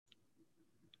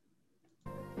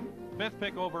fifth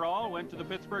pick overall went to the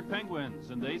Pittsburgh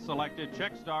Penguins, and they selected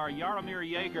Czech star Jaromir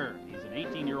Jagr. He's an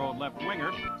 18-year-old left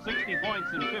winger, 60 points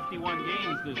in 51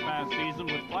 games this past season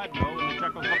with Kladno in the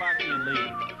Czechoslovakian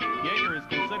League. Jagr is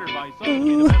considered by some to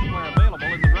be the best player available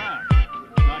in the draft.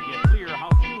 It's not yet clear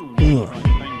how soon he will join the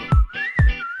Penguins.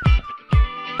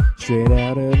 Straight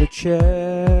out of the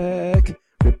Czech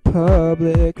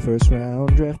Republic, first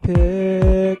round draft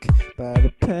pick by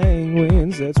the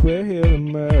Penguins, that's where he'll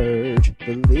emerge.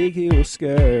 The league he will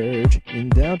scourge in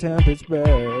downtown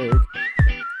Pittsburgh.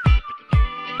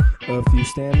 A few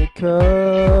Stanley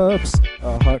Cups,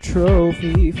 a Hart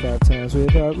Trophy, 5 times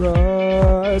without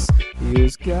Ross. He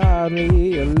was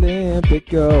godly, Olympic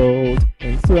gold,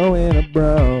 and throwing a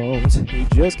bronze. He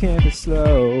just can't be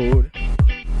slowed.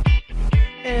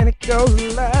 And it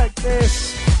goes like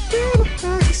this. Grab a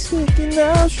hockey stick and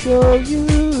I'll show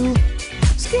you.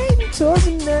 Skating towards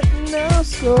the net and I'll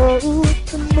score. Ooh, with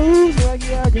the moves like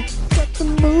Jagr. Got the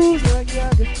moves like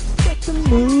Jagr. Got the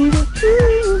moves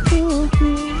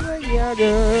like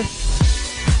Jagr.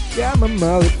 Got my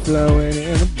mullet flowing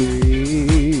in the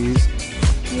breeze,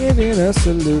 giving a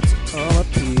salute to all my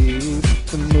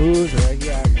peeps. The moves like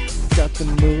Jagr. Got the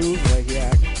moves like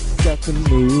Jagr. Got the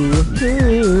move.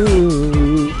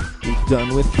 We're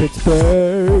done with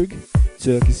Pittsburgh.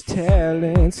 Took his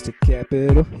talents to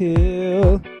Capitol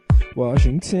Hill.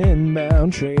 Washington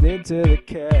bound, traded to the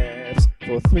Caps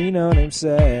for 3 no-name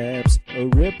saps. A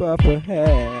rip-off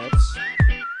perhaps.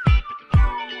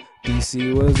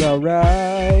 DC was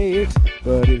alright,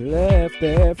 but he left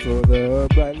there for the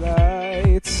bright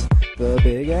lights. The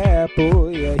Big Apple,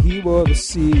 yeah, he wore the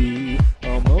C.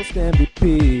 Almost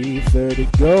MVP, 30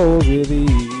 goals with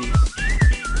ease.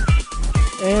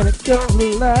 And it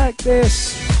goes like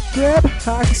this. Grab a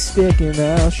hockey stick and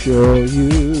I'll show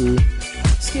you.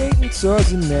 Skating towards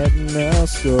the net and I'll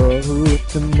score. With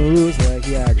the moves like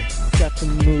Jagr. Got the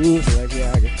moves like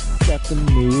Jagr. Got the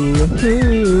moves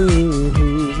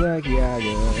like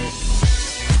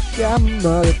Jagr. Got my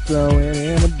mother flowing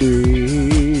in the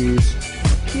breeze,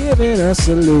 giving a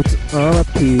salute to all my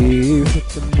peeps. With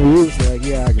the moves like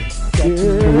Jagr. Got the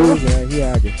moves like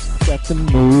Jagr. Got the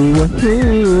moves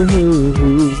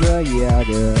like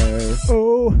Jagr.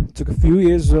 Oh, took a few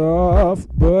years off,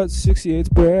 but 68's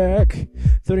back.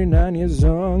 39 years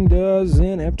young,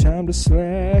 doesn't have time to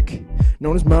slack.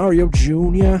 Known as Mario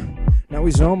Jr., now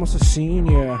he's almost a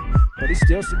senior, but he's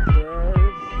still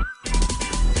superb.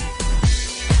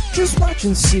 Just watch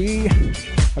and see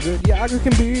how good Jagr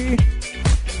can be.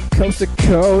 Coast to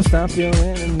coast, I'm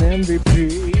feeling an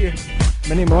MVP.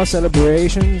 Many more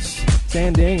celebrations,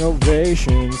 standing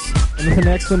ovations, and with an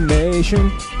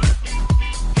exclamation.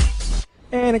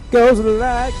 And it goes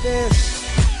like this.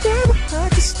 Grab a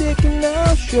hockey stick and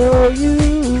I'll show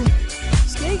you.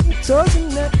 Skating towards the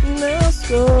net and I'll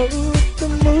score. With the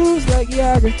moves like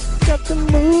Jagr. Got the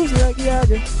moves like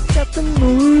Jagr. Got the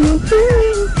moves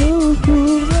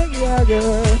like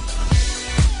Jagr.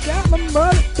 Got my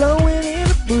money flowing in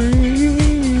the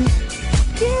breeze,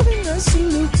 giving a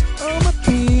salute to all my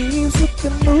peeps. With the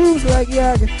moves like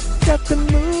Jagr. Got the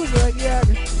moves like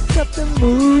Jagr. Got the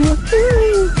moves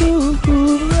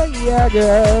like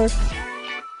Jagr.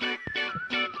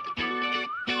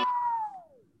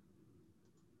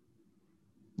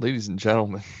 Ladies and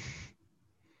gentlemen,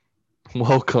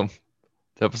 welcome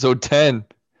to episode 10,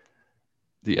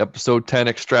 the episode 10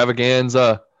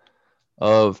 extravaganza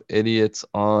of Idiots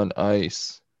on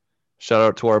Ice. Shout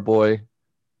out to our boy,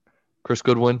 Chris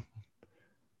Goodwin,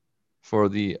 for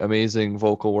the amazing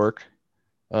vocal work.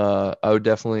 I would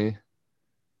definitely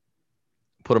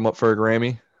put him up for a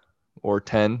Grammy or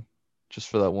 10 just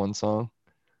for that one song.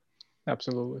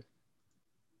 Absolutely.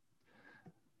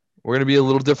 We're going to be a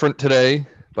little different today.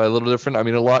 By a little different, I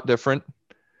mean a lot different.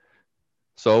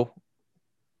 So,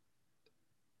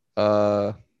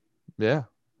 yeah,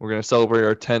 we're going to celebrate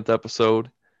our 10th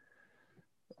episode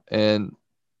and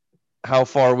how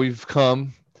far we've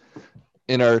come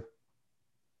in our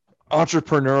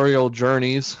entrepreneurial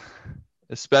journeys,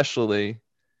 especially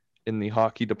in the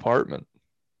hockey department.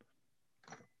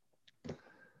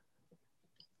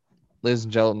 Ladies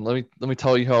and gentlemen, let me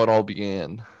tell you how it all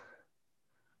began.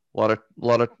 A lot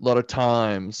of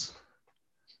times,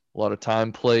 a lot of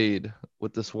time played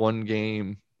with this one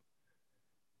game,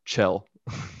 Chell.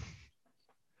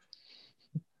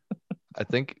 I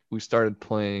think we started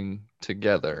playing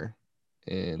together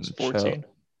in 14. Chell.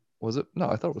 Was it? No,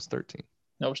 I thought it was 13.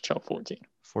 That was Chell 14.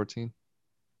 14?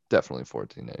 Definitely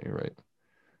 14. Yeah, you're right.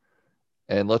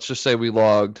 And let's just say we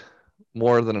logged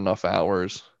more than enough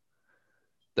hours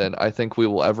than I think we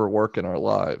will ever work in our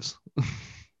lives.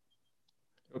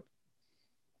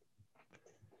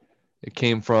 It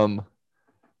came from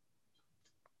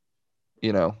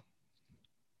you know,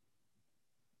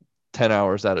 10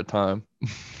 hours at a time.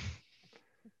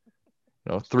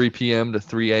 3 p.m. to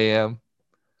 3 a.m.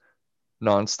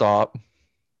 nonstop.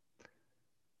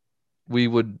 We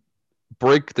would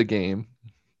break the game.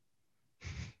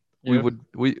 Yeah.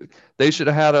 They should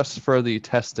have had us for the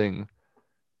testing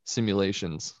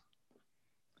simulations.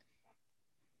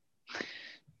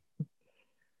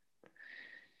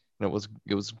 And it was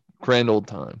grand old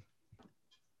time.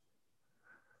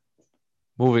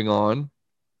 Moving on,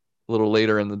 a little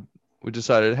later we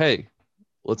decided, hey,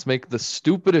 let's make the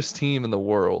stupidest team in the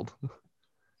world.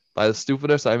 By the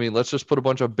stupidest, I mean let's just put a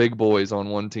bunch of big boys on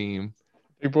one team.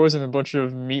 Big boys and a bunch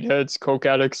of meatheads, coke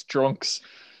addicts, drunks.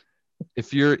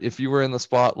 If you were in the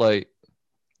spotlight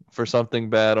for something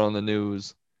bad on the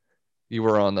news, you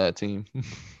were on that team.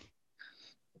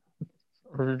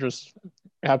 Or just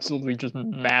absolutely just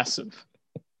massive.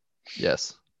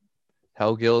 Yes.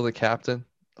 Hal Gill, the captain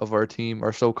of our team,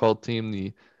 our so-called team,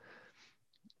 the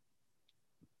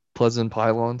Pleasant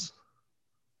Pylons.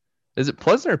 Is it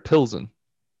Pleasant or Pilsen?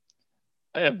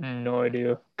 I have no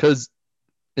idea. Because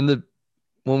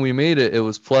when we made it, it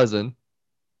was Pleasant,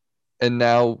 and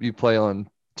now you play on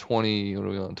 20. What are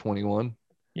we on? 21.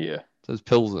 Yeah. It says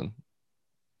Pilsen.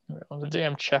 Well, the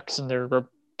damn Czechs and their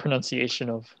pronunciation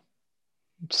of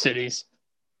cities.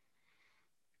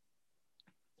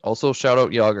 Also, shout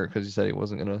out Yager because he said he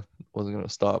wasn't gonna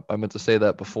stop. I meant to say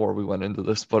that before we went into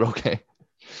this, but okay.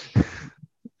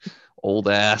 Old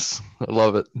ass, I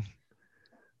love it.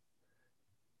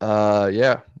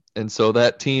 Yeah, and so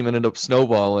that team ended up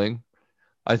snowballing.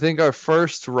 I think our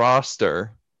first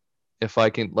roster, if I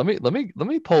can, let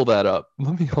me pull that up.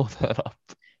 Let me hold that up.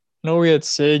 No, we had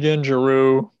Sagan,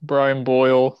 Giroux, Brian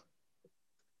Boyle,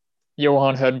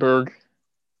 Johan Hedberg,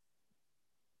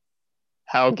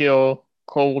 Hal Gill,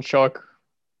 Kovalchuk,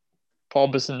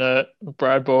 Paul Bissonnette,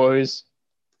 Brad Boys,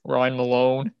 Ryan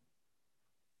Malone,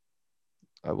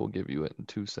 I will give you it in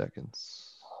 2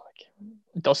 seconds.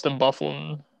 Dustin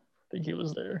Bufflin. I think he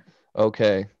was there.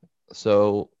 Okay,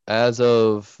 so as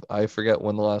of I forget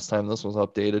when the last time this was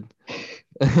updated.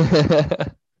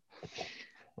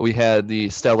 We had the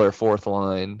stellar fourth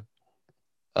line.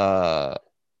 Oh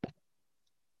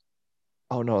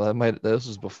no, this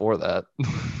was before that.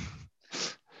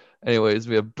 Anyways,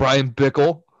 we have Brian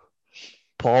Bickle,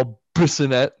 Paul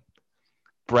Bissonnette,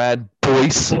 Brad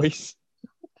Boyce,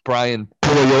 Brian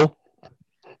Boyle,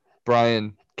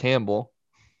 Brian Campbell,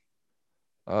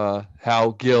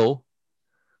 Hal Gill,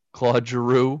 Claude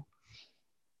Giroux,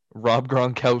 Rob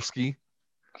Gronkowski,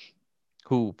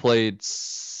 who played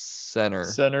center.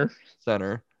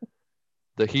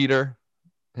 The Heater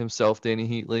himself, Danny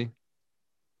Heatley,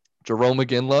 Jerome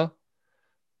McGinley,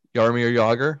 Jaromir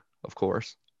Jagr, of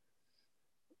course,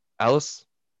 Alice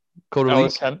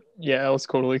Kotelik, Alice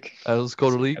Kotelik,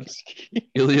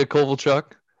 Ilya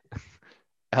Kovalchuk,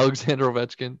 Alexander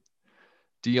Ovechkin,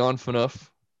 Dion Phaneuf,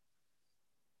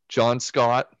 John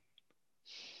Scott,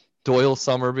 Doyle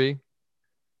Summerby,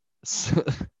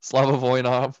 Slava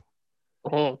Voinov,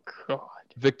 oh god,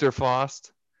 Victor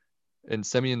Fost, and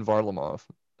Semyon Varlamov.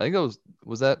 I think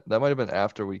that might have been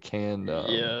after we canned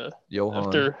Johan.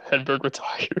 After Hedberg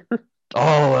retired.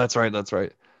 Oh, that's right.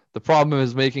 The problem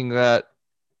is making that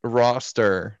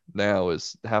roster now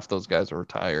is half those guys are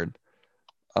retired.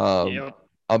 Yep.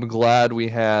 I'm glad we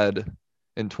had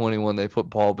in 21 they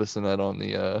put Paul Bissonnette on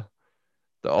the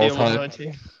all-time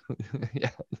team.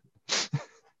 Yeah.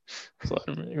 So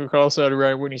we also had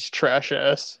Ryan Whitney's trash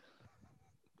ass.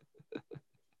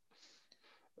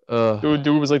 Dude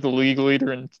was like the league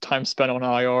leader in time spent on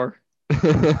IR.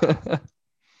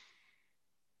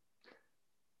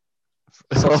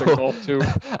 Sucks at golf too.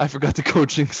 I forgot the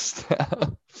coaching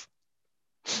staff.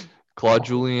 Claude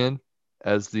Julien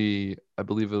as I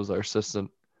believe it was our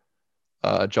assistant.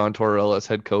 John Tortorella as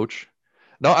head coach.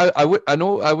 No, I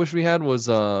wish we had was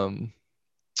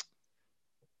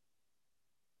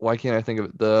why can't I think of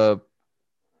it? The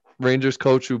Rangers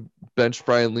coach who benched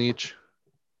Brian Leach.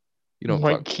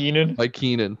 Mike Keenan. Mike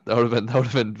Keenan. That would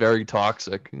have been very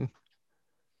toxic. Then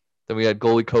we had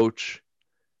goalie coach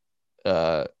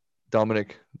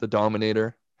Dominic the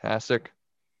Dominator Hasek,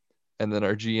 and then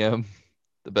our GM,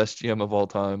 the best GM of all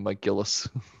time, Mike Gillis.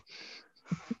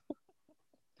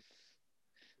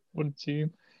 What a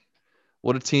team.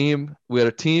 What a team. We had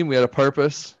a team. We had a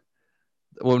purpose.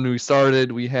 When we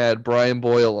started, we had Brian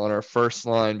Boyle on our first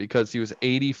line because he was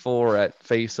 84 at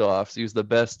faceoffs. He was the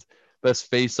best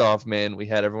faceoff man we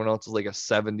had. Everyone else was like a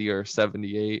 70 or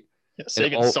 78. Yeah,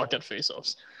 Sagan sucked at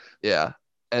faceoffs. Yeah.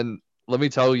 And let me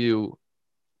tell you,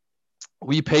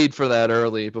 we paid for that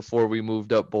early before we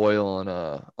moved up Boyle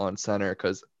on center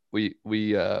because we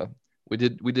We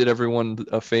did everyone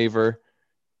a favor,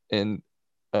 and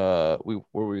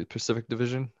we Pacific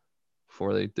Division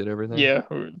before they did everything. Yeah,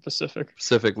 Pacific.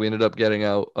 Pacific. We ended up getting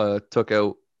out. Took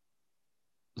out.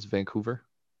 Was it Vancouver?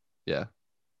 Yeah,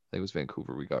 I think it was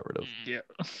Vancouver. We got rid of. Yeah.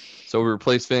 So we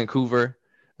replaced Vancouver,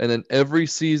 and then every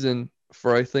season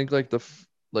for I think like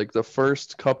the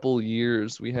first couple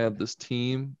years we had this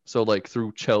team. So like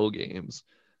through Chell games,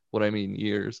 what I mean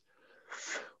years,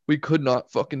 we could not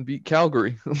fucking beat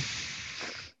Calgary.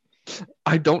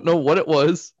 I don't know what it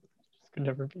was, Could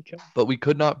never be killed. but we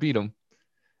could not beat them.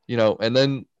 And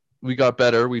then we got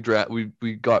better. We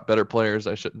got better players.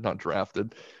 I should not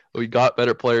drafted. We got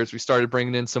better players. We started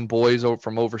bringing in some boys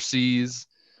from overseas.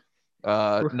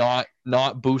 Not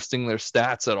boosting their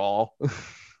stats at all.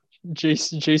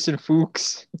 Jason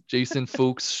Fuchs. Jason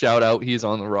Fuchs, shout out. He's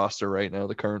on the roster right now,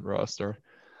 the current roster.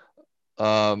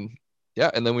 Yeah,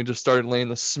 and then we just started laying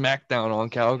the smackdown on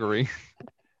Calgary.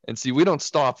 And see, we don't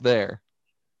stop there.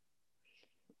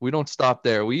 We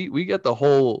get the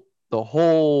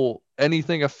whole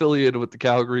anything affiliated with the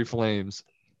Calgary Flames.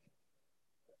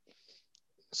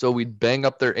 So we'd bang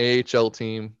up their AHL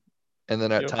team, and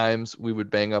then at times we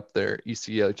would bang up their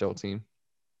ECHL team.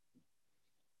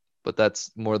 But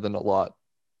that's more than a lot,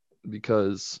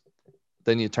 because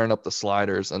then you turn up the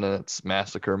sliders and then it's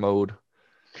massacre mode.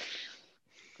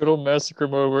 Good old massacre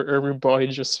mode where everybody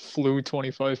just flew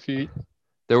 25 feet.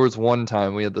 There was one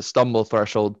time we had the stumble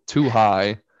threshold too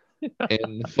high,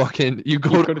 and fucking you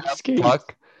go to the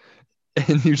puck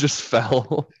and you just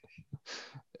fell.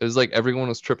 It was like everyone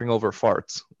was tripping over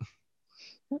farts.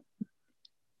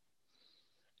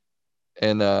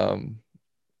 And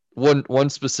one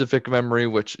specific memory,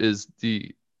 which is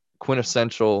the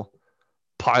quintessential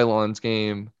Pylons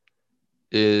game,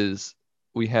 is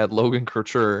we had Logan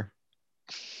Couture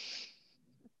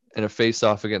in a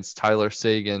face-off against Tyler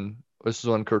Seguin. This is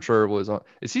when Couture was on.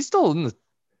 Is he still in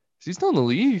the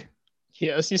league?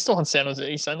 Yes, he's still in San Jose.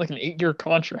 He signed like an 8-year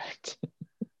contract.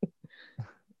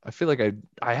 I feel like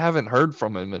I haven't heard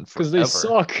from him in forever. Because they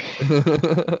suck.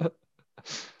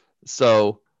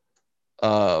 So,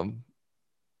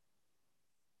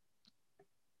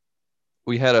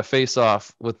 we had a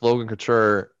face-off with Logan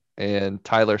Couture and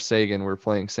Tyler Seguin. We're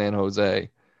playing San Jose,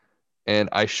 and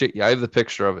I have the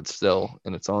picture of it still,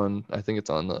 and I think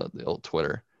it's on the old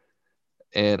Twitter.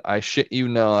 And I shit you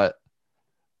not,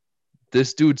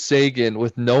 this dude Seguin,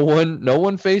 with no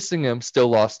one facing him, still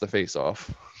lost the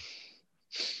face-off.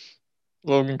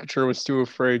 Logan Couture was too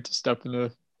afraid to step in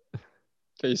the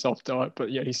face-off dot, but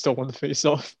yeah, he still won the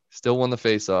face-off. Still won the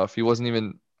face-off. He wasn't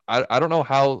even. I don't know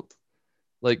how.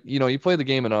 Like, you play the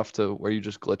game enough to where you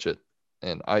just glitch it,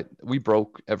 and we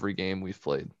broke every game we've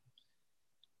played.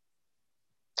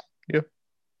 Yeah.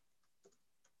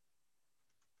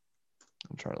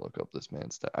 I'm trying to look up this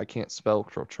man's stat. I can't spell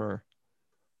Couture.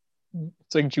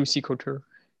 It's like Juicy Couture.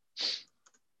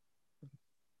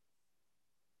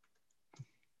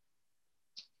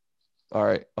 All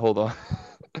right, hold on.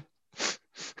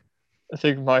 I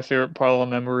think my favorite pile of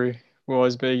memory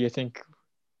was big. I think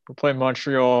we're playing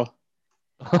Montreal.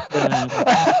 And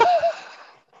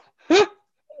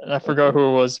I forgot who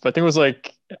it was, but I think it was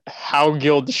like How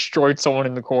Gill destroyed someone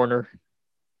in the corner.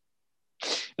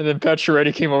 And then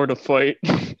Pacioretty came over to fight.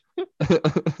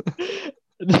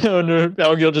 And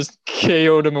How Gill just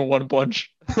KO'd him in one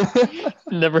punch.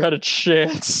 Never had a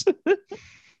chance.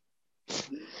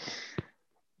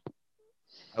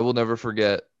 I will never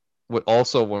forget when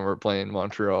we're playing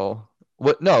Montreal.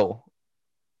 No.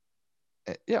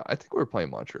 Yeah, I think we were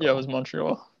playing Montreal. Yeah, it was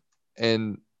Montreal.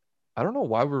 And I don't know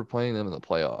why we were playing them in the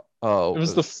playoff. Oh, it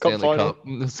was the Stanley Cup.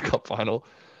 This Cup final.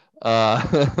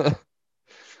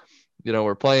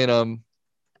 We're playing them,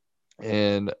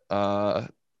 and I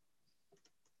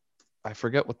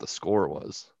forget what the score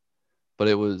was, but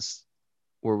it was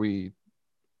we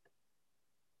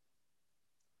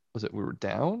were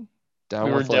down? We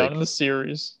were down in the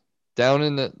series. Down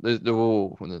in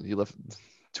when he left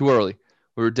too early.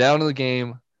 We were down in the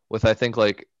game with, I think,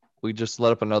 like, we just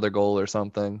let up another goal or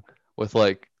something with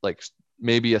like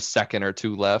maybe a second or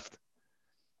two left.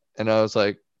 And I was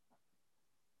like,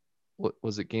 what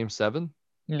was it, game 7?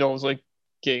 No, it was like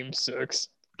game 6.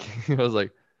 I was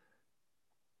like,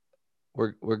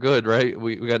 we're good, right?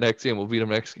 We got next game. We'll beat them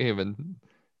next game. And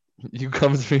you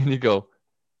come to me and you go,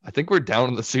 I think we're down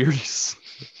in the series.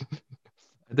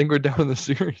 I think we're down in the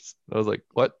series. I was like,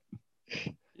 what?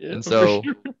 Yeah, and so,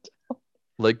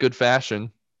 like good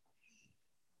fashion,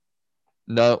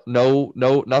 no,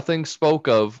 nothing spoke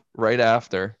of right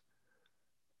after.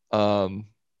 Gino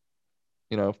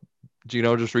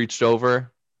just reached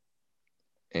over.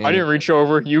 I didn't reach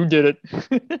over. You did it.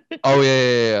 Oh,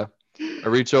 yeah. I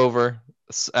reach over,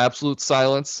 absolute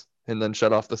silence, and then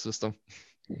shut off the system.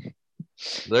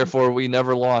 Therefore, we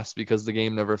never lost because the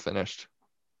game never finished.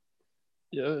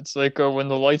 Yeah, it's like when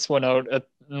the lights went out at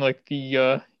like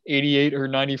the 88 or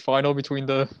 90 final between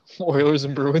the Oilers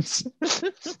and Bruins.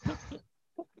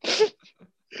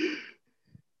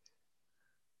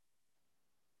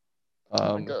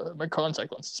 Oh my God, my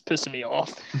contact lens is pissing me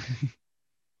off.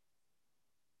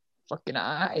 Fucking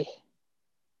eye.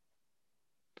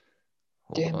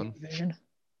 Damn on. you, Vision.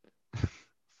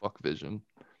 Fuck Vision.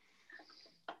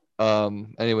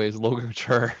 Anyways, Logan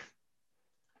Couture,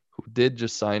 who did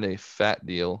just sign a fat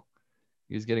deal.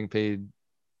 He's getting paid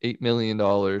 $8 million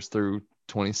through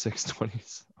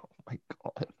 26-20s. Oh my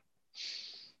God.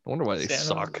 I wonder why they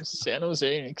suck. San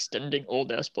Jose extending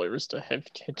old ass players to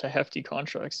hefty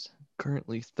contracts.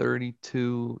 Currently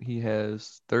 32. He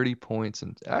has 30 points,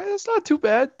 and that's not too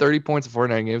bad. 30 points in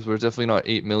 49 games, but it's definitely not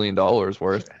 $8 million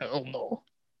worth. Hell no.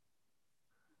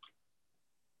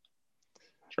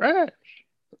 Trash.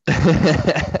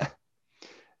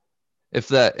 If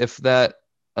that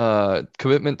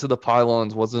commitment to the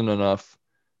pylons wasn't enough,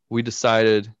 we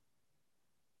decided,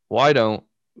 why don't,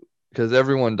 because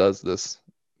everyone does this,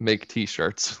 make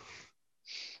t-shirts.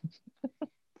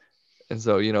 And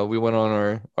so, we went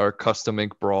on our custom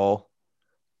ink brawl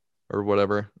or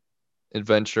whatever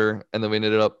adventure, and then we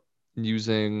ended up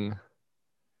using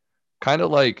kind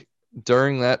of like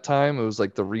during that time, it was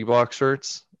like the Reebok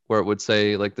shirts where it would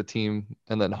say like the team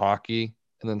and then hockey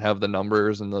and then have the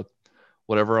numbers and the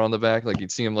whatever on the back. Like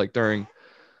you'd see them like during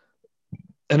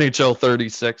NHL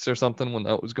 36 or something when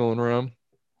that was going around.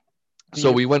 So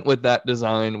we went with that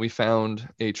design. We found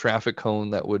a traffic cone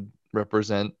that would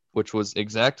represent, which was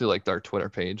exactly like our Twitter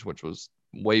page, which was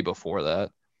way before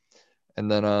that.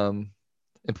 And then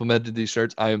implemented these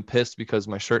shirts. I am pissed because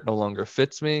my shirt no longer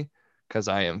fits me because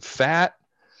I am fat.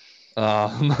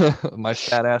 My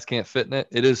fat ass can't fit in it.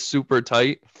 It is super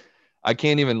tight. I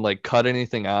can't even like cut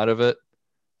anything out of it.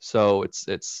 So it's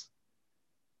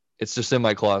just in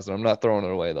my closet. I'm not throwing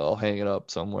it away though. I'll hang it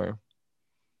up somewhere.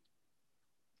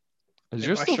 My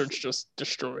shirt's just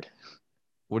destroyed.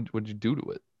 What'd you do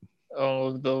to it?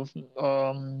 Oh,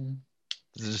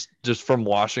 just from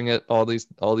washing it all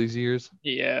these years.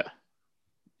 Yeah.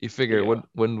 You figure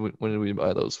when did we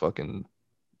buy those? Fucking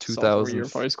 2000 year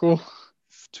of high school.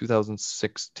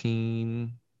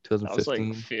 2016, 2015. That was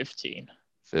like 15.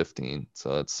 15.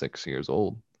 So that's 6 years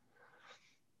old.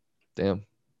 Damn.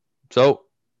 So,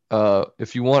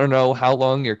 if you want to know how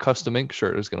long your custom ink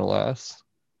shirt is gonna last,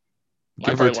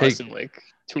 give or take like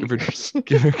 2 years.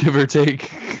 give or take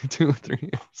 2 or 3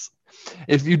 years.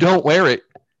 If you don't wear it,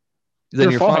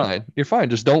 then you're fine. You're fine.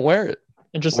 Just don't wear it.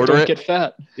 And just don't get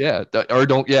fat. Yeah. Or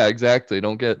don't. Yeah. Exactly.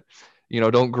 Don't get.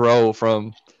 Don't grow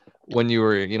from when you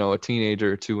were a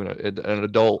teenager to an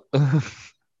adult.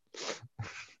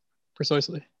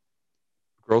 Precisely.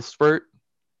 Growth spurt?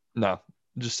 No.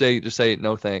 Just say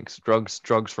no thanks.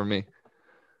 Drugs for me.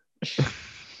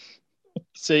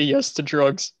 Say yes to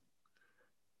drugs.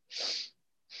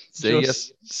 Say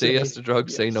yes to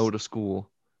drugs. Yes. Say no to school.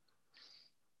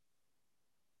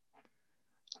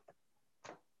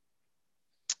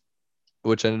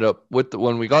 Which ended up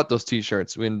when we got those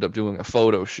t-shirts, we ended up doing a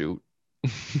photo shoot.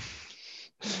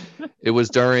 It was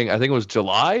during, I think it was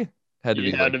July. Had to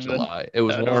be like July. It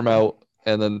was warm out,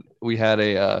 and then we had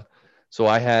so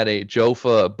I had a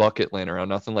Jofa bucket laying around.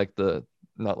 Nothing like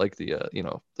not like the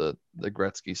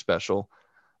Gretzky special.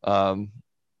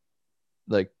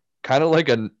 Like kind of like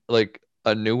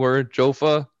a newer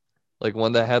Jofa, like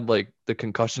one that had like the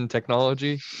concussion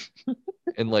technology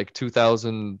in like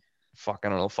 2000. I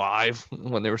don't know, 5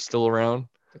 when they were still around.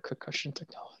 The concussion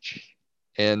technology.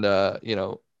 And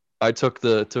I took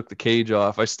the cage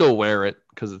off. I still wear it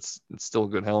because it's still a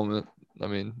good helmet. I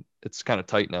mean, it's kind of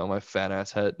tight now, my fat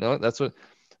ass head. No, that's what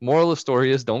moral of the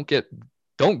story is. Don't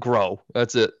grow.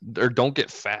 That's it. Or don't get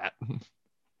fat.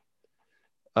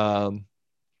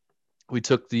 We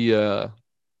took the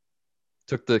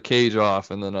cage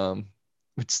off, and then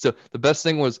it's still, the best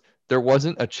thing was there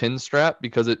wasn't a chin strap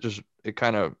because it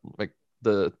kind of like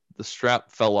the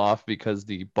strap fell off because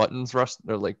the buttons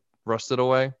rusted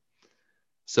away.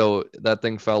 So that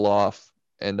thing fell off,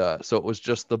 and so it was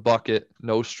just the bucket,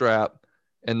 no strap,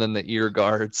 and then the ear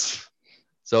guards.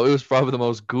 So it was probably the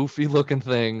most goofy looking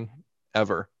thing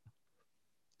ever.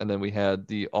 And then we had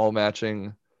the all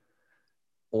matching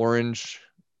orange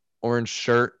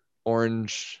shirt,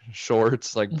 orange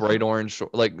shorts, like bright orange.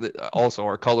 Like also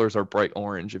our colors are bright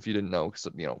orange. If you didn't know, because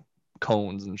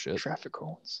cones and shit. Traffic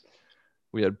cones.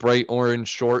 We had bright orange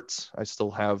shorts. I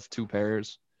still have 2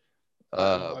 pairs.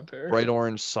 My pair. bright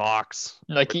orange socks.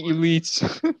 Nike Elites.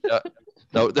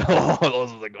 No,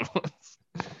 those are the good ones.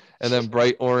 And then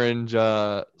bright orange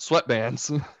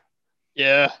sweatbands.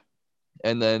 Yeah.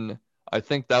 And then I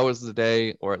think that was the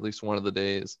day, or at least one of the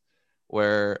days,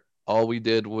 where all we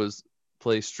did was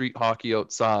play street hockey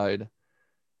outside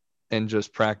and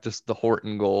just practice the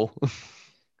Horton goal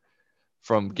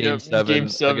from Game 7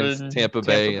 against Tampa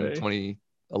Bay in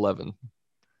 2011.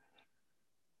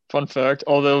 Fun fact,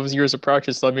 all those years of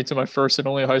practice led me to my first and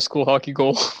only high school hockey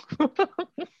goal.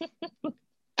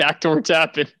 Backdoor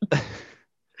tapping.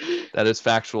 That is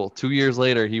factual. 2 years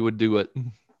later, he would do it.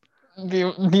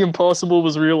 The impossible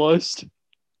was realized.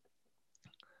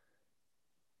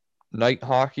 Night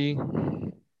hockey,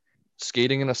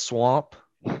 skating in a swamp.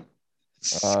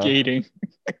 Skating.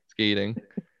 We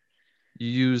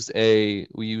used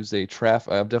a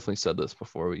traffic. I've definitely said this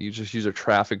before. You just use a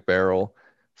traffic barrel,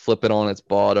 flip it on its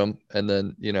bottom, and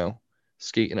then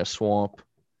skate in a swamp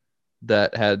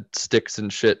that had sticks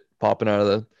and shit popping out of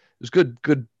the. It was good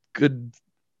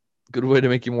way to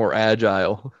make you more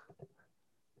agile.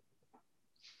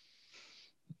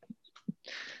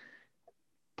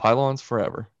 Pylons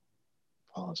forever.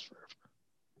 Pylons forever.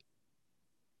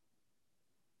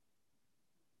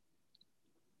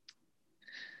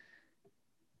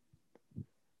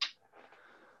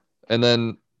 And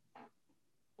then,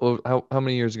 well, how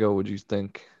many years ago would you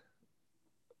think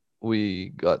we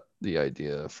got the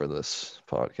idea for this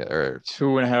podcast? Or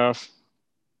 2.5.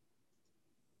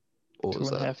 what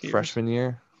was 2.5 that? years. Freshman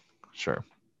year? Sure.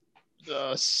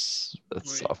 That's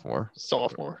sophomore.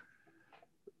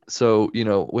 So,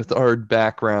 with our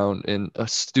background in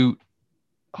astute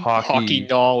hockey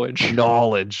knowledge.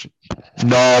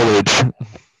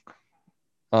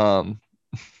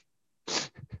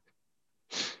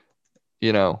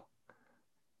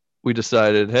 We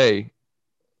decided, hey,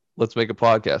 let's make a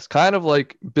podcast. Kind of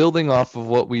like building off of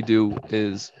what we do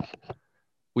is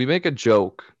we make a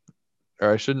joke,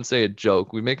 or I shouldn't say a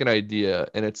joke. We make an idea,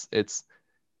 and it's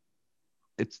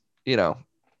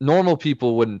normal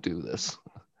people wouldn't do this,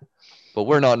 but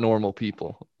we're not normal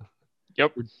people.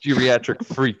 Yep. We're geriatric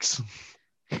freaks.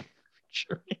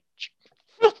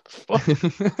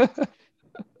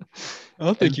 I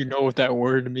don't think you know what that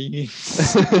word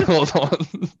means. Hold on.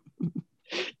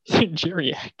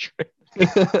 Geriatric.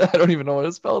 I don't even know how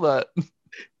to spell that.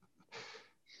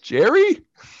 Jerry?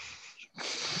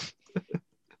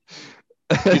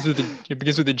 It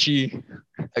begins with a G.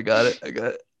 I got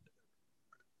it.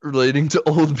 Relating to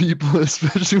old people,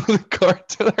 especially with regard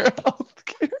to their health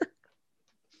care.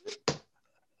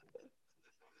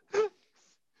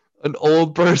 An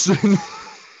old person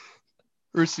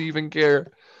receiving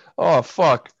care. Oh,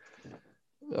 fuck.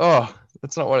 Oh,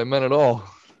 that's not what I meant at all.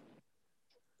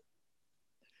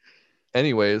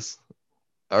 Anyways,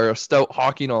 our stout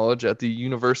hockey knowledge at the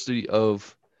University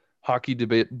of Hockey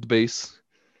Debase.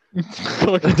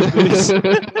 Hockey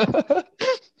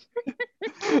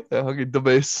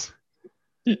Debase.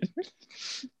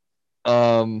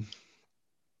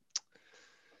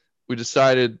 We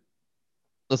decided,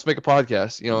 let's make a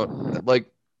podcast.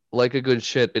 Like a good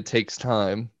shit, it takes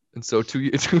time. And so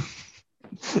 2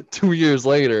 years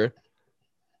later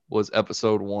was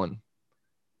episode 1.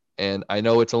 And I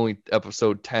know it's only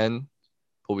episode 10,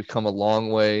 but we've come a long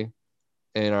way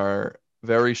in our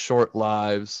very short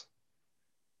lives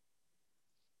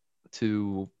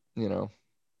to,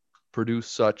 produce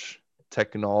such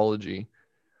technology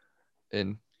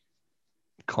and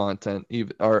content.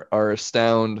 Even our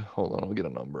astound. Hold on, I'll get a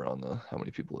number on how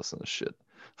many people listen to this shit.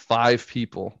 5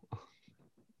 people.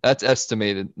 That's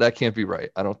estimated. That can't be right.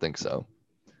 I don't think so.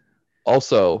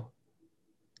 Also,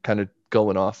 kind of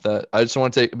going off that, I just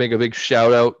want to make a big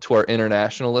shout out to our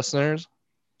international listeners.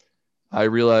 I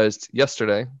realized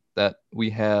yesterday that we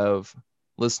have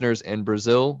listeners in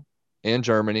Brazil and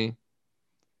Germany.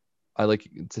 I like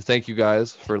to thank you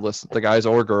guys for listening, the guys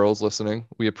or girls listening.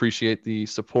 We appreciate the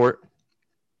support.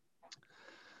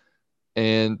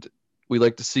 And we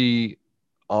like to see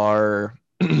our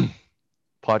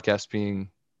podcast being,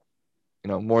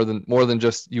 more than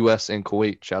just US and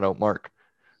Kuwait. Shout out Mark.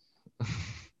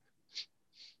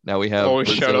 Now we have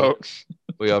Brazil. Shout out.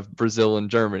 We have Brazil and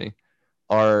Germany.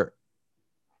 I'd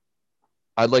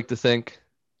like to think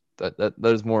that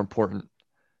is more important,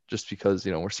 just because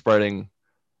we're spreading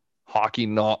hockey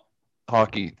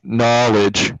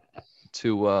knowledge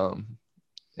to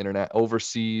internet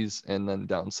overseas and then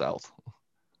down south.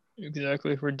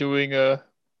 Exactly. We're doing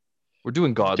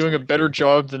God's a better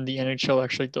job than the NHL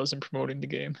actually does in promoting the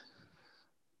game.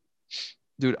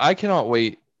 Dude, I cannot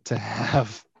wait to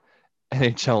have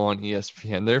NHL on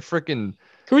ESPN. They're freaking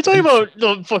Can we talk about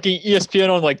the fucking ESPN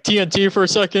on like TNT for a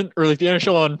second, or like the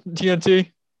NHL on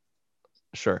TNT?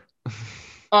 Sure.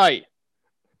 All right.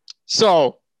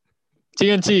 So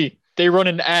TNT, they run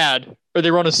an ad or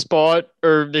they run a spot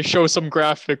or they show some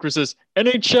graphic which says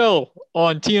NHL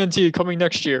on TNT coming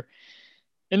next year.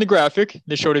 In the graphic,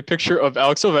 they showed a picture of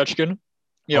Alex Ovechkin.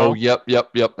 Yep.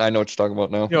 I know what you're talking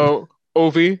about now.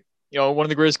 Ovi, one of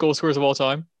the greatest goal scorers of all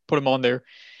time. Put him on there.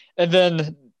 And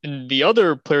then the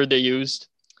other player they used,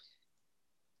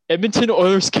 Edmonton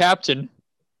Oilers captain,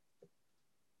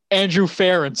 Andrew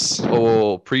Ference.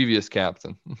 Oh, previous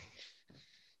captain.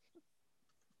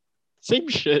 Same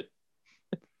shit.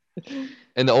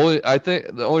 And the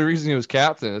only reason he was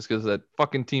captain is because that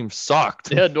fucking team sucked.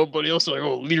 They had nobody else. Like,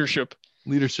 leadership.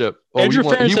 Oh, Andrew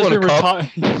Ference has been retired.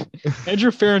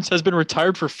 Andrew Ference has been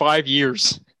retired for 5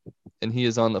 years, and he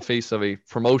is on the face of a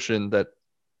promotion that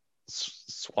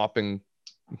swapping,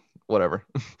 whatever.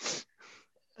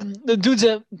 The dudes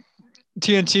at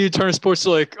TNT, Turner Sports,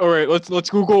 are like, all right, let's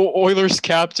Google Oilers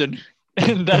captain,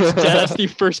 and that's the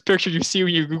first picture you see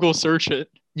when you Google search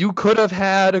it. You could have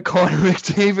had a Connor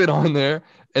McDavid on there,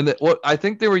 and I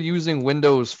think they were using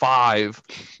Windows 5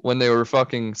 when they were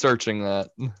fucking searching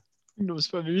that. Windows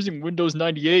 5. They're using Windows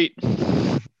 98.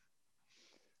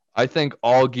 I think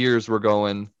all gears were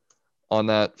going on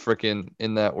that freaking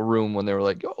in that room when they were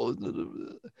like, "Oh,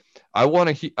 I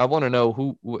want to know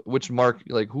who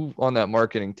on that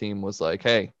marketing team was like,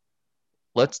 hey,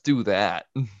 let's do that."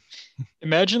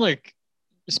 Imagine like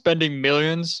spending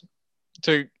millions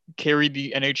to carry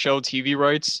the NHL TV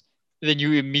rights, and then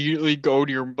you immediately go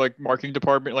to your like marketing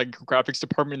department, like graphics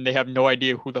department, and they have no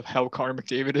idea who the hell Connor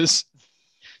McDavid is.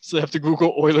 So they have to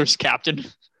Google Oilers captain.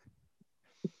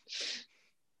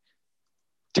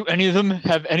 Have any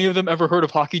of them ever heard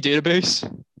of Hockey Database?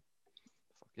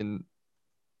 And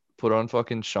put on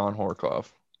fucking Sean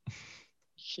Horkoff.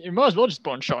 You might as well just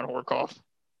put on Sean Horkoff.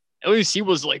 At least he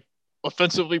was like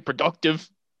offensively productive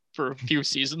for a few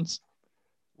seasons.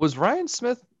 Was Ryan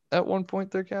Smith at one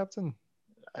point their captain?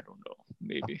 I don't know.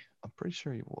 Maybe. I'm pretty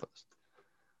sure he was.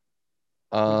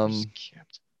 Captain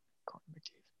Connor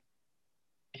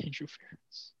McDavid. Andrew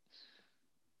Ference.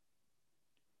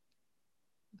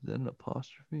 Is that an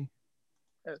apostrophe?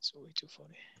 That's way too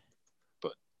funny.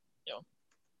 But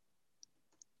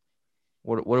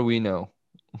What do we know?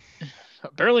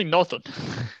 Apparently nothing.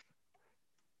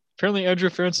 Apparently Andrew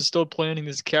Ference is still playing.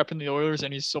 He's captain of the Oilers,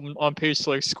 and he's on pace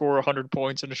to like score 100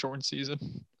 points in a shortened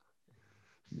season.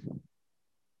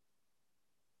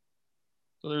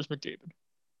 So there's McDavid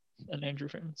and Andrew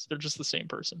Ference. They're just the same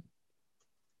person.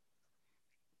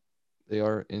 They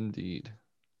are indeed.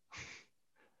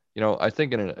 I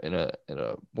think in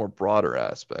a more broader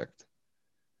aspect,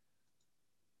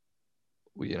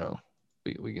 we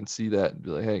can see that and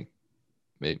be like, hey,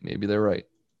 maybe they're right.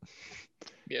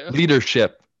 Yeah.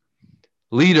 Leadership.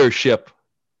 I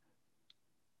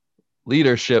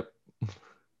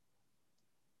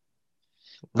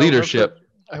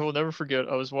will never forget.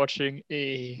 I was watching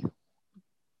a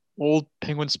old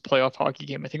Penguins playoff hockey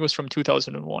game. I think it was from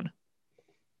 2001.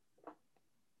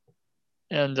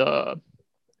 And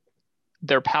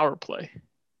their power play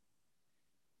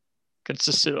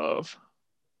consisted of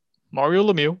Mario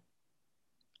Lemieux,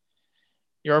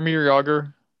 Jaromir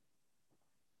Jagr,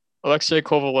 Alexei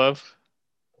Kovalev.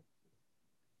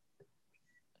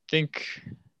 I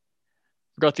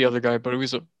forgot the other guy, but he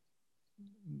was a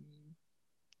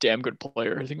damn good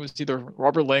player. I think it was either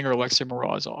Robert Lang or Alexei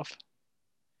Morozov.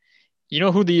 You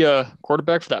know who the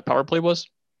quarterback for that power play was?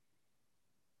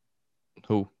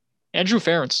 Who? Andrew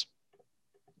Ference.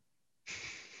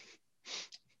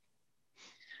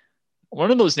 One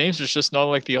of those names is just not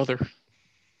like the other.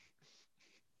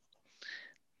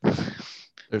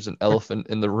 There's an elephant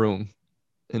in the room,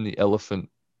 and the elephant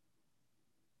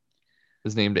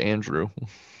is named Andrew.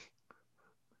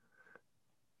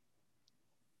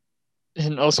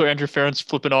 And also Andrew Ference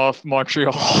flipping off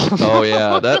Montreal. Oh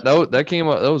yeah, that came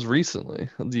out. That was recently,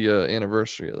 the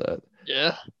anniversary of that.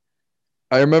 Yeah.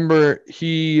 I remember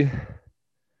he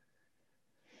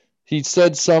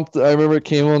said something. I remember it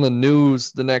came on the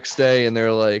news the next day, and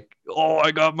they're like, "Oh,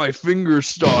 I got my finger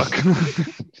stuck."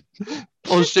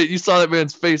 Oh shit! You saw that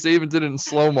man's face. They even did it in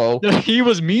slow mo. He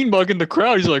was mean bugging the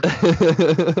crowd. He's like,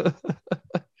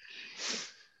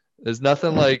 "There's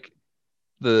nothing like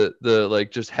the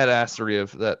like just headassery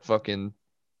of that fucking."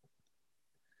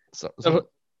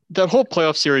 That whole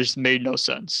playoff series made no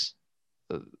sense.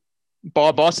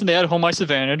 Boston, they had home ice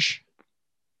advantage.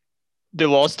 They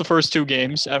lost the first two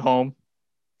games at home.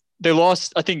 They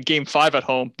lost, I think, game 5 at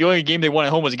home. The only game they won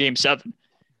at home was game 7.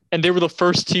 And they were the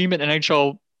first team in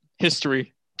NHL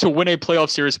history to win a playoff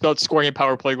series without scoring a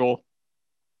power play goal.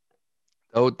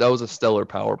 Oh, that was a stellar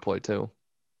power play too.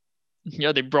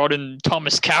 Yeah, they brought in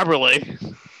Thomas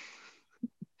Caberlet.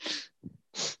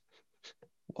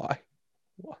 Why?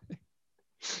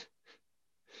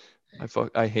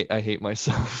 I hate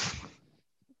myself.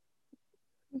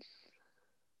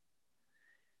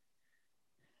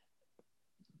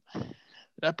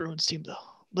 That Bruins team, though,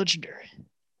 legendary.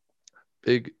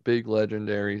 Big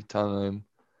legendary time.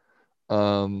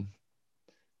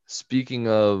 Speaking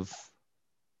of,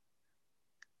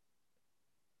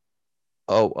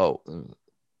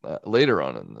 later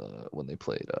on when they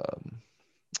played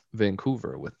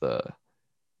Vancouver with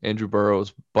Andrew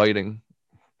Burrows biting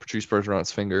Patrice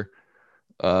Bergeron's finger,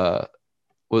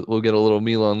 we'll get a little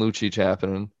Milan Lucic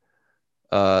happening.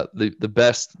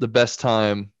 The best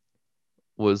time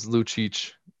was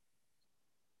Lucic.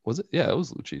 Was it? Yeah, it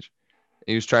was Lucic.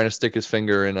 He was trying to stick his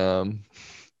finger in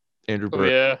Andrew Oh,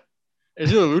 Burrows. yeah.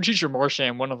 Is it Lucic or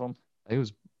Marchand? One of them. I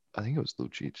think it was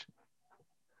Lucic.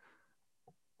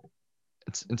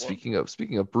 And speaking of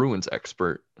Bruins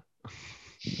expert,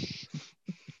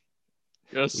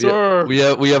 yes, sir. we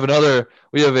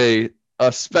have a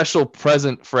special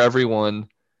present for everyone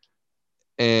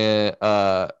and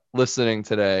listening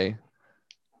today.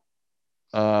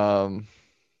 Hold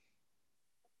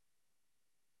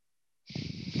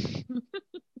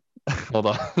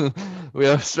on. We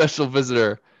have a special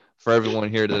visitor for everyone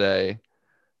here today.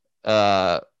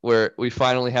 Where we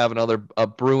finally have a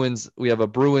Bruins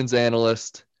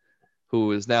analyst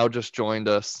who has now just joined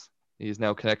us. He's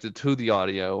now connected to the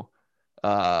audio.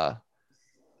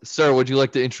 Sir, would you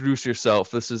like to introduce yourself?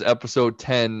 This is episode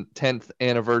 10th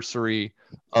anniversary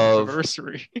of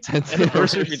Anniversary. 10th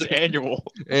Anniversary means annual.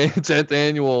 10th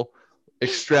annual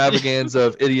extravaganza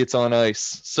of Idiots on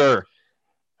Ice. Sir,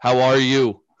 how are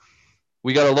you?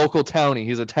 We got a local townie.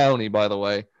 He's a townie, by the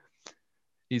way.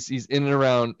 He's in and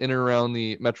around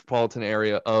the metropolitan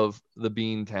area of the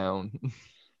Bean Town.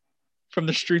 From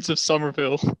the streets of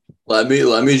Somerville. Let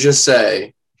me just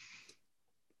say,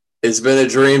 it's been a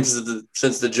dream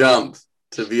since the jump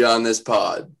to be on this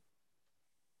pod.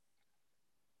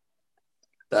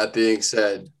 That being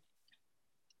said,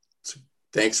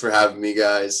 thanks for having me,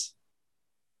 guys.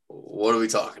 What are we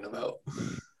talking about?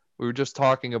 We were just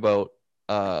talking about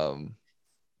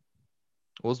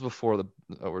what was before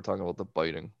we're talking about the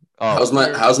biting. Oh,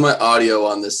 how's my audio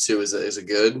on this too? Is it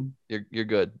good? You're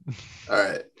good. All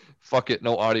right. Fuck it,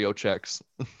 no audio checks.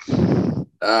 All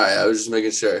right, I was just making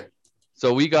sure.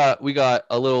 So we got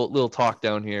a little talk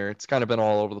down here. It's kind of been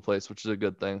all over the place, which is a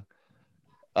good thing.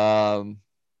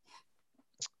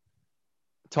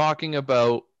 Talking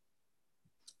about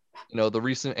the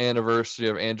recent anniversary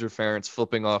of Andrew Ference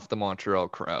flipping off the Montreal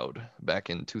crowd back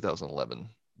in 2011.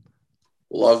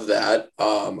 Love that.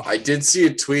 I did see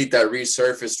a tweet that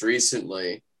resurfaced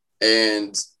recently,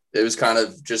 and it was kind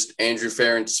of just Andrew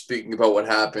Ference speaking about what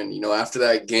happened. After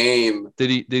that game,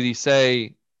 did he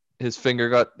say his finger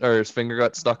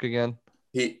got stuck again?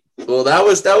 That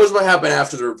was what happened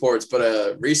after the reports.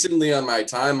 But recently on my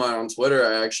timeline on Twitter,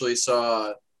 I actually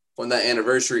saw when that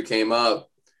anniversary came up.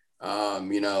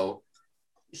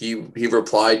 He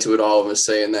replied to it all and was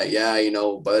saying that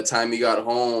by the time he got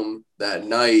home that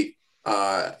night.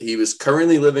 He was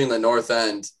currently living in the North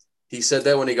End. He said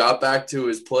that when he got back to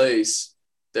his place,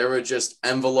 there were just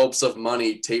envelopes of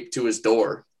money taped to his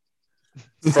door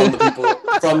from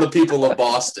the people of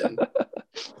Boston.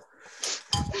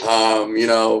 How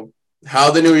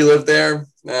they knew he lived there?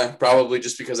 Probably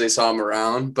just because they saw him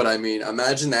around. But I mean,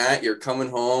 imagine that you're coming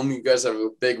home, you guys have a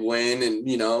big win, and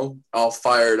all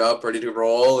fired up, ready to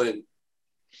roll, and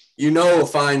a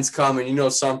fine's coming,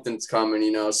 something's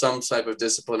coming, some type of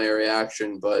disciplinary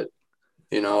action. But,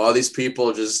 all these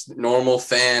people, just normal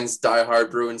fans,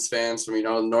 diehard Bruins fans from,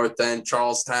 North End,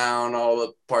 Charlestown, all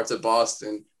the parts of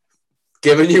Boston,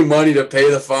 giving you money to pay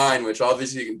the fine, which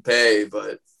obviously you can pay.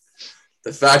 But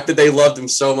the fact that they loved him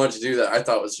so much to do that, I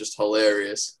thought was just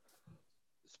hilarious.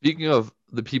 Speaking of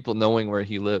the people knowing where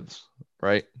he lives,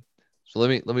 right? So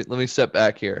let me step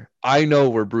back here. I know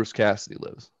where Bruce Cassidy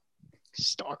lives.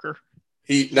 Stalker.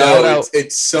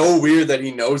 It's so weird that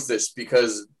he knows this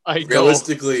because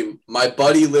realistically, my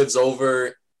buddy lives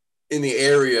over in the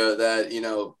area that,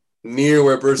 near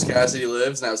where Bruce Cassidy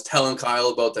lives. And I was telling Kyle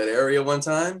about that area one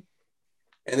time.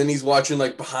 And then he's watching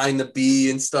like Behind the Bee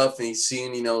and stuff. And he's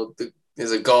seeing,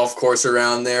 there's a golf course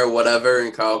around there, whatever.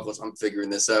 And Kyle goes, I'm figuring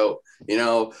this out,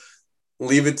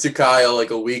 leave it to Kyle.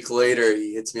 Like a week later,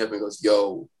 he hits me up and goes,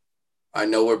 yo, I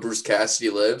know where Bruce Cassidy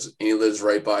lives, and he lives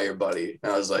right by your buddy.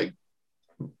 And I was like,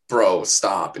 bro,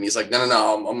 stop. And he's like, no,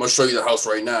 I'm going to show you the house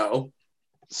right now.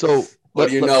 So What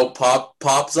do you know?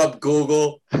 Pops up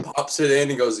Google, pops it in,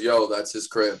 and goes, "Yo, that's his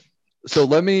crib." So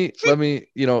let me,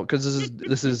 because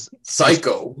this is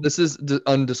Psycho. This is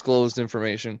undisclosed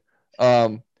information.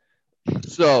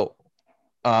 So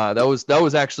that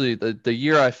was actually the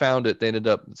year I found it. They ended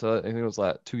up, so I think it was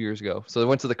 2 years ago. So they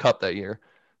went to the Cup that year.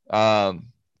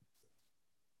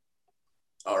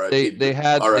 R.I.P.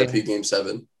 Game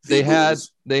 7. They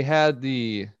had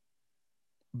the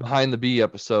Behind the Bee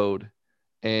episode,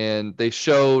 and they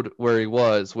showed where he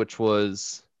was, which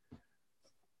was,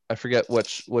 I forget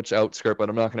which outskirt, but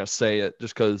I'm not gonna say it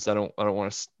just because I don't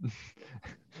want to.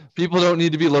 People don't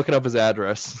need to be looking up his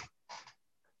address.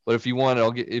 But if you want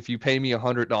it, if you pay me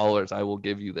 $100, I will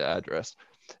give you the address.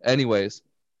 Anyways,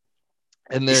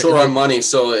 and they're short on money,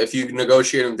 so if you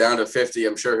negotiate him down to 50,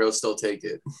 I'm sure he'll still take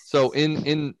it. So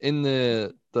in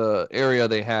the area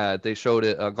they showed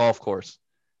it a golf course,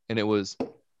 and it was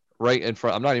right in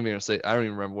front. I'm not even gonna say, I don't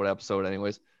even remember what episode,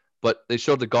 anyways. But they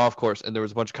showed the golf course, and there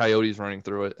was a bunch of coyotes running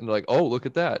through it, and they're like, "Oh, look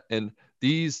at that!" And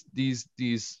these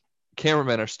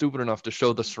cameramen are stupid enough to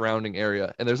show the surrounding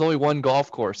area, and there's only one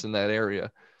golf course in that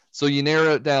area. So you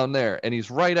narrow it down there, and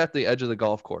he's right at the edge of the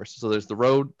golf course. So there's the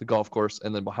road, the golf course,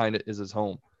 and then behind it is his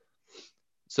home.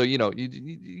 So, you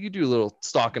do a little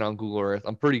stalking on Google Earth.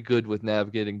 I'm pretty good with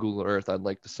navigating Google Earth, I'd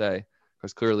like to say,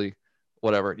 because clearly,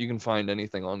 whatever, you can find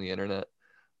anything on the internet.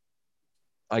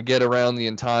 I get around the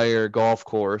entire golf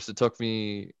course. It took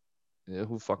me,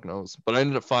 who fuck knows, but I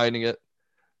ended up finding it.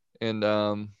 And,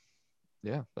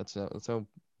 that's how.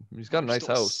 He's got a nice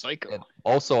house. Psycho. And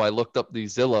also, I looked up the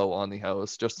Zillow on the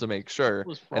house just to make sure.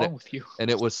 What's wrong with you? And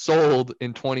it was sold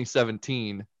in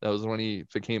 2017. That was when he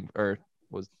became, or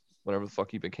was whatever the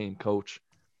fuck he became coach,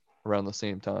 around the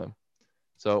same time.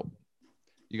 So,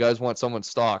 you guys want someone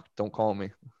stocked? Don't call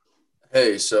me.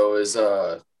 Hey, so is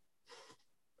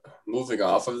moving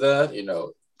off of that,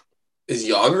 is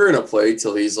Yager gonna play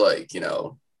till he's like,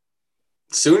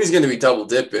 soon he's gonna be double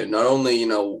dipping. Not only,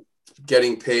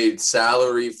 getting paid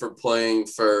salary for playing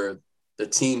for the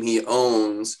team he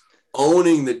owns,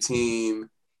 owning the team.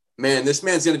 Man, this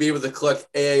man's going to be able to collect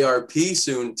AARP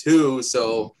soon too.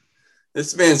 So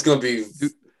this man's going to be,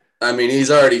 he's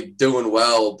already doing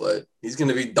well, but he's going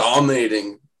to be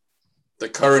dominating the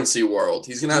currency world.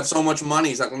 He's going to have so much money.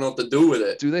 He's not going to know what to do with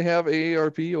it. Do they have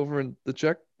AARP over in the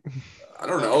Czech? I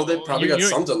don't know. They probably got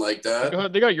something like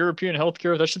that. They got European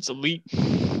healthcare. That shit's elite.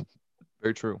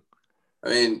 Very true.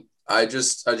 I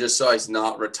just saw he's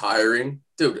not retiring.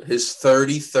 Dude, his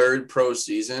 33rd pro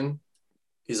season.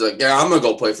 He's like, yeah, I'm going to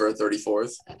go play for a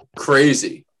 34th.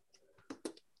 Crazy.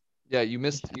 Yeah, you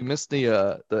missed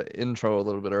the intro a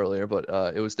little bit earlier, but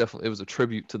it was a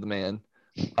tribute to the man.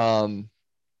 I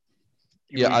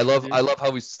love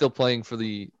how he's still playing for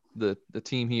the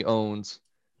team he owns.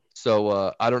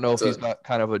 So I don't know if he's got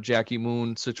kind of a Jackie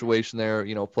Moon situation there,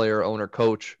 player, owner,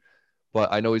 coach,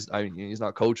 but I know he's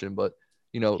not coaching, but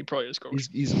he probably is coaching.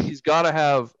 He's got to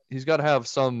have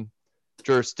some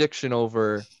jurisdiction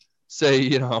over, say,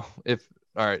 if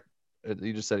all right,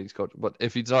 you just said he's coaching, but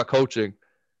if he's not coaching,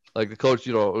 like the coach,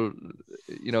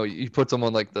 he puts him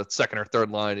on like the second or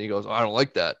third line, and he goes, oh, I don't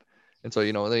like that, and so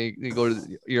then you go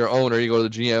to your owner, you go to the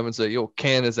GM and say, yo,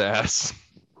 can his ass.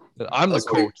 I'm the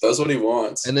coach. That's what he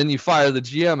wants. And then you fire the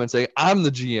GM and say, I'm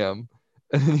the GM,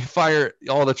 and then you fire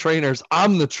all the trainers.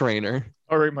 I'm the trainer.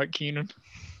 All right, Mike Keenan.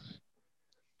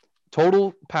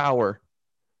 Total power.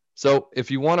 So if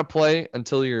you want to play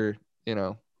until you're, I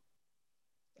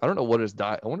don't know what his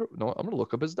diet. I'm gonna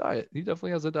look up his diet. He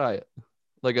definitely has a diet,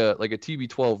 like a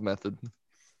TB12 method.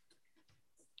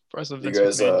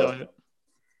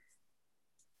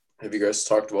 Have you guys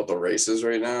talked about the races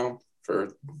right now for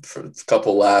a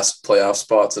couple last playoff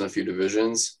spots in a few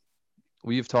divisions?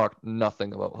 We've talked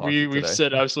nothing about hockey. We've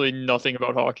said absolutely nothing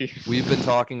about hockey. We've been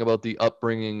talking about the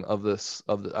upbringing of this.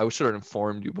 I should have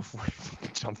informed you before you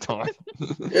jumped on.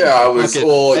 Yeah, I was.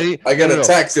 I get a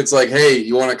text. It's like, "Hey,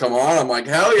 you want to come on?" I'm like,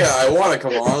 "Hell yeah, I want to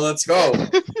come on. Let's go."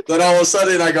 Then all of a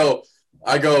sudden, I go,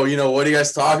 what are you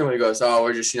guys talking about? He goes, "Oh,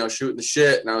 we're just shooting the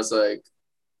shit." And I was like,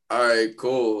 "All right,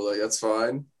 cool. Like that's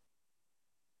fine."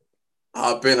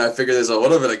 Hop in. I figure there's a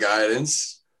little bit of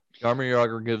guidance. Jaromir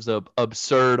Jagr gives up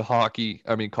absurd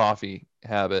coffee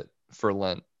habit for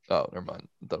Lent. Oh, never mind.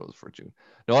 I thought it was for June.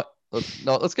 No,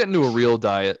 let's get into a real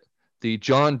diet. The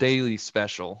John Daly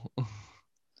special.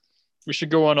 We should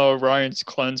go on Ryan's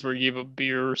cleanse where he gave a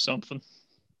beer or something.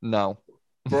 No.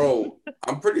 Bro,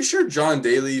 I'm pretty sure John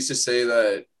Daly used to say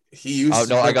that he used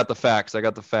to... I got the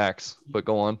facts. But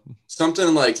go on.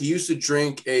 Something like he used to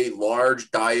drink a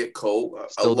large Diet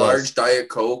Coke. Diet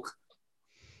Coke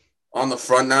on the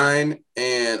front nine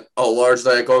and a large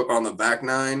Diet Coke on the back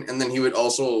nine. And then he would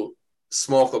also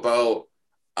smoke about,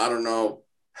 I don't know,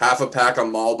 half a pack of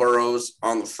Marlboros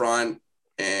on the front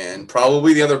and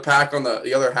probably the other pack on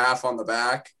the other half on the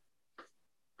back.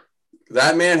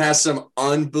 That man has some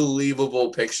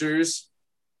unbelievable pictures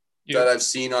that I've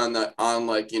seen on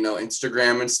like, you know,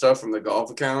 Instagram and stuff from the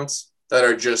golf accounts that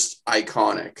are just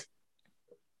iconic.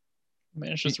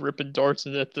 Man, it's just ripping darts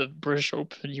at the British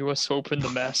Open, US Open, the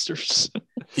Masters.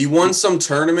 He won some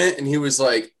tournament and he was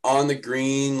like on the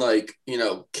green, like, you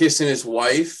know, kissing his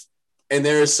wife. And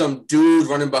there's some dude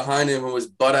running behind him who was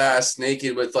butt ass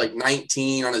naked with like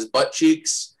 19 on his butt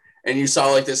cheeks. And you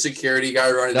saw like the security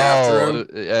guy running after him.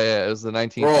 Yeah, it was the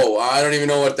 19th. Bro, I don't even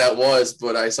know what that was,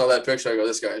 but I saw that picture. I go,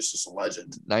 this guy is just a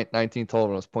legend. 19th hole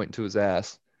and was pointing to his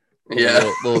ass. Yeah,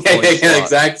 little coin slot,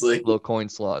 exactly. Little coin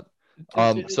slot.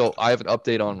 So I have an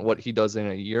update on what he does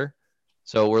in a year.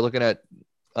 So we're looking at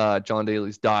John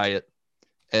Daly's diet,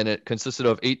 and it consisted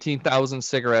of 18,000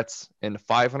 cigarettes and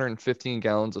 515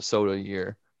 gallons of soda a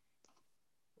year,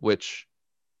 which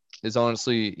is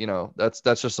honestly, you know, that's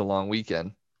just a long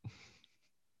weekend.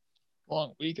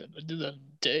 Long weekend. I did that in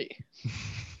a day.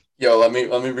 Yo, let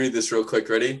me read this real quick.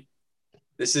 Ready?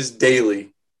 This is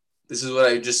daily. This is what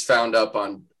I just found up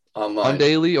online. On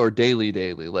daily or daily?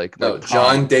 Like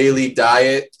John Daly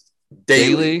diet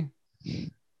daily.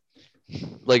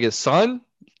 Like his son?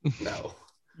 No.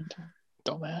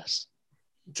 Dumbass.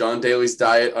 John Daly's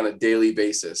diet on a daily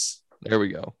basis. There we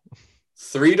go.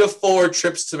 3 to 4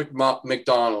 trips to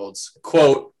McDonald's.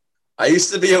 Quote, I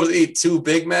used to be able to eat 2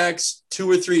 Big Macs, 2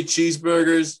 or 3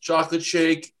 cheeseburgers, chocolate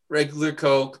shake, regular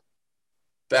Coke,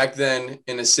 back then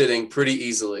in a sitting pretty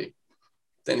easily.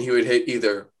 Then he would hit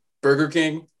either Burger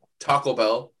King, Taco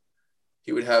Bell.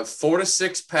 He would have 4 to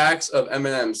 6 packs of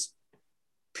M&Ms.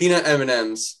 Peanut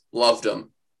M&Ms. Loved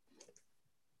them.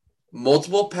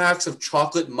 Multiple packs of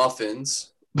chocolate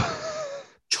muffins.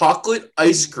 Chocolate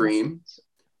ice cream.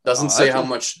 Doesn't say how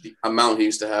much the amount he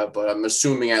used to have, but I'm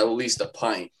assuming at least a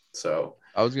pint. So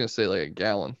I was gonna say like a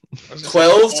gallon.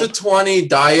 12 to 20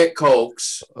 Diet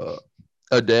Cokes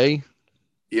a day.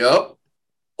 Yep.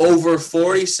 Over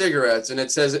 40 cigarettes, and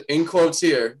it says in quotes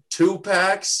here, 2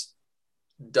 packs. ...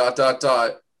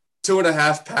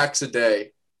 2.5 packs a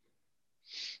day.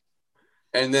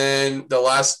 And then the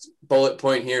last bullet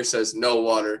point here says no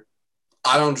water.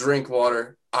 I don't drink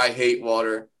water. I hate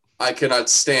water. I cannot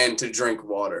stand to drink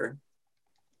water.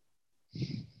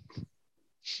 It's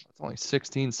only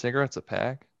 16 cigarettes a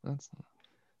pack. It's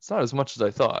not as much as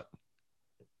I thought.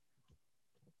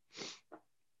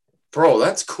 Bro,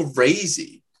 that's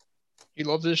crazy. He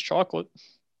loves his chocolate.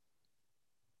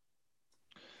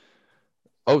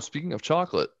 Oh, speaking of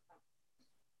chocolate.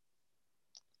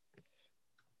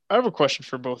 I have a question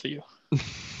for both of you.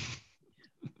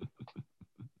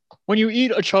 When you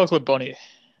eat a chocolate bunny,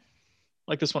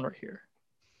 like this one right here,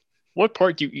 what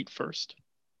part do you eat first?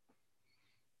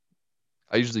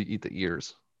 I usually eat the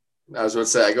ears. I was about to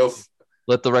say,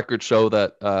 Let the record show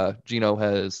that Gino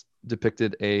has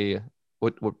depicted a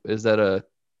what is that a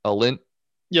Lindt?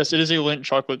 Yes, it is a Lindt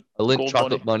chocolate. A Lindt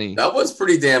chocolate bunny. That one's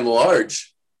pretty damn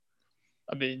large.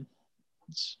 I mean,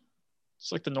 it's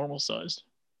like the normal size.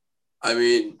 I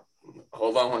mean,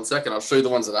 hold on one second. I'll show you the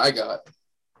ones that I got.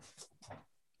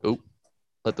 Oh,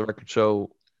 let the record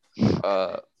show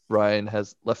Ryan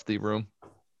has left the room.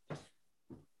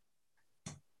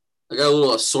 I got a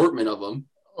little assortment of them.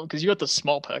 Oh, because you got the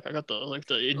small pack. I got the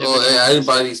individual. Oh, hey, I didn't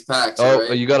buy these packs. Oh,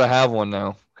 right? You got to have one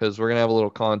now because we're going to have a little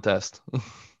contest.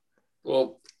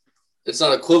 Well, it's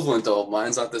not equivalent, though.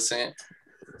 Mine's not the same.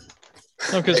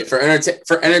 No, hey, for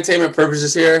entertainment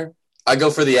purposes here, I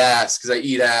go for the ass because I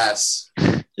eat ass.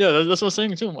 Yeah, that's what I'm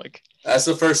saying, too. I'm like, that's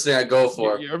the first thing I go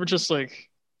for. You ever just, like,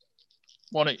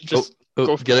 want to just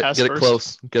go for get the ass Get first? it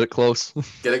close. Get it close.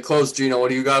 Get it close, Gino. What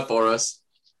do you got for us?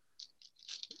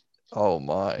 Oh,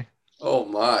 my. Oh,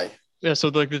 my. Yeah, so,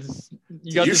 like, you got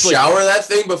Did you this, shower that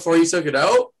thing before you took it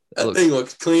out? That thing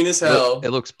looks clean as hell. It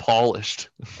looks polished.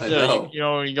 I know.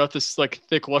 You got this, like,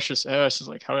 thick, luscious ass. It's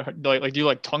like, how do you,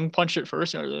 like, tongue punch it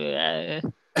first? That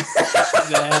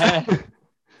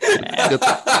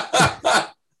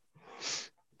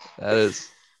is.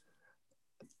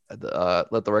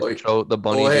 Let the record show the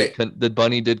bunny. The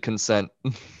bunny did consent.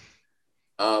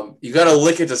 You got to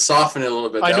lick it to soften it a little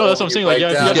bit. I know, that's what I'm saying. Like,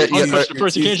 you got to tongue punch it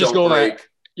first. You can't just go like,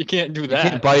 you can't do that. You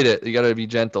can't bite it. You got to be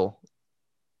gentle.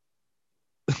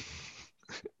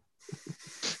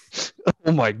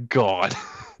 Oh my God.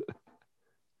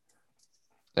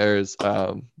 There's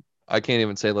I can't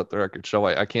even say let the record show.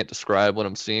 I can't describe what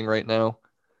I'm seeing right now.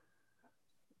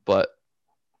 But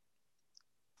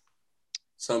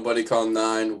somebody call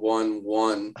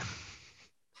 911.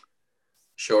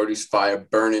 Shorty's fire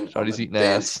burning Shorty's on the eating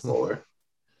dance ass. floor.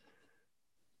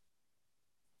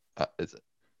 Is it-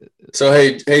 So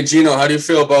hey Gino, how do you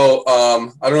feel about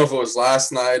I don't know if it was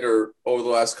last night or over the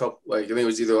last couple, like I think it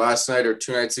was either last night or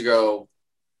 2 nights ago,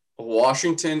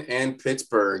 Washington and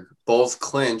Pittsburgh both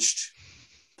clinched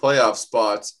playoff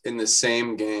spots in the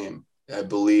same game. I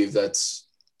believe that's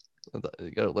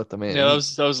You gotta let the man Yeah,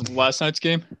 eat. that was last night's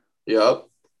game. yep.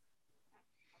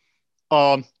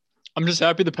 I'm just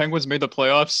happy the Penguins made the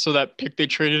playoffs, so that pick they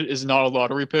traded is not a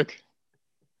lottery pick.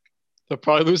 They'll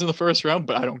probably lose in the first round,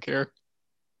 but I don't care.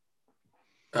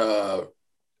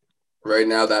 Right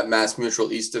now that Mass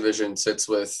Mutual East Division sits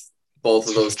with both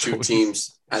of those two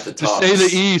teams at the Just top. say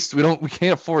the East. We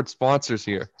can't afford sponsors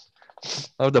here.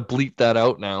 I have to bleep that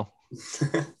out now.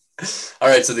 All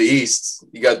right, so the East,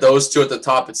 you got those two at the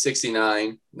top at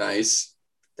 69. Nice.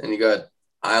 Then you got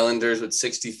Islanders with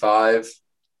 65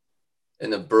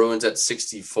 and the Bruins at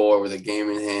 64 with a game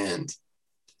in hand.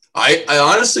 I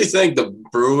honestly think the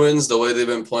Bruins, the way they've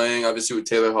been playing, obviously with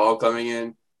Taylor Hall coming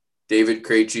in, David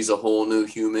Krejci's a whole new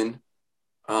human.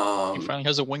 He finally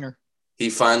has a winger.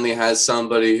 He finally has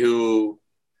somebody who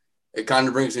it kind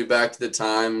of brings me back to the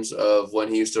times of when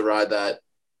he used to ride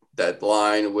that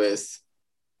line with.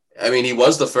 I mean, he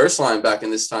was the first line back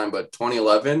in this time, but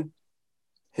 2011,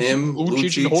 him,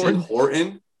 Lucic, and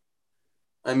Horton.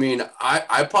 I mean,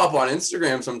 I pop on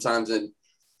Instagram sometimes, and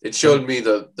it showed me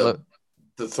the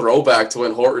throwback to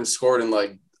when Horton scored in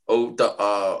like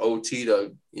OT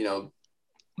to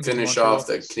finish off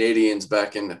the Canadians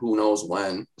back in who knows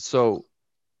when. So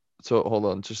hold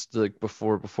on, just like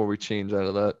before we change out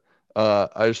of that,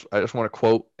 I just want to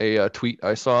quote a tweet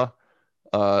I saw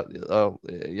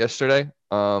yesterday.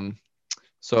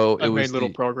 So it I've was made little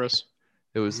progress.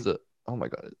 It was oh my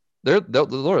god,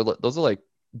 those are like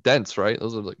dense, right?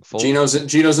 Those are like full. Gino's in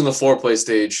the foreplay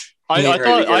stage. I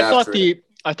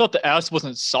thought the ass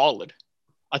wasn't solid.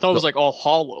 I thought it was like all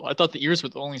hollow. I thought the ears were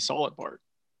the only solid part.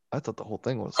 I thought the whole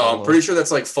thing was. Oh, I'm pretty sure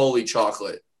that's like Foley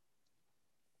chocolate.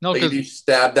 No, like if you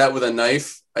stab that with a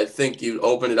knife, I think you'd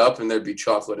open it up and there'd be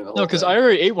chocolate in the whole no, because thing. I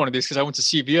already ate one of these because I went to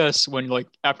CVS when like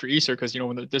after Easter because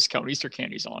when the discount Easter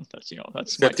candy's on. That's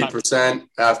 50%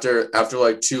 after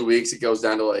like 2 weeks it goes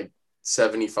down to like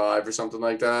 75 or something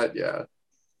like that. Yeah.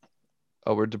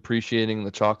 Oh, we're depreciating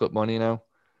the chocolate money now.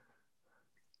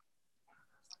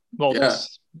 Well,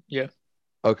 yeah.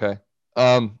 Okay.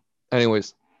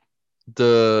 Anyways,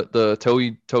 the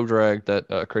toe drag that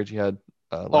Krejci had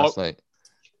last night.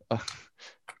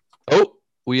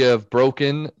 We have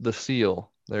broken the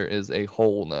seal. There is a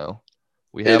hole now.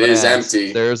 We have it an is ass.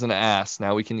 empty. There's an ass.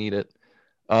 Now we can eat it.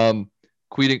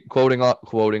 Quoting a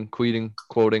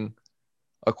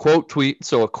quote tweet.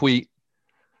 So a tweet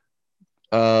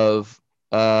of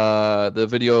the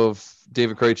video of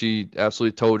David Krejci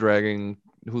absolutely toe dragging.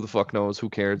 Who the fuck knows? Who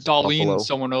cares? Darlene,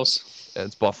 someone else.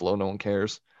 It's Buffalo. No one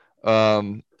cares. Let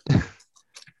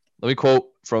me quote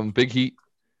from Big Heat.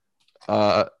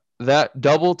 That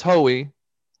double toey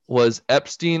was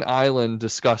Epstein Island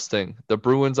disgusting. The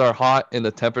Bruins are hot and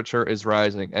the temperature is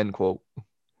rising. End quote.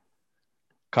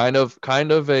 Kind of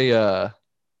a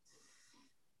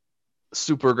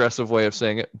super aggressive way of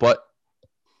saying it, but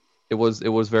it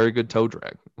was very good toe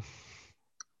drag.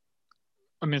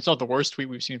 I mean, it's not the worst tweet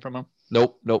we've seen from him.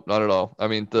 Nope, not at all. I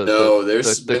mean,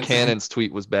 the Cannon's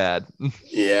tweet was bad.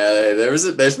 Yeah,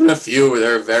 there's been a few where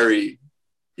they're very.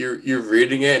 You're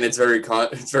reading it and it's very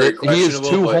questionable. He is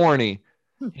too horny.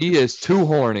 He is too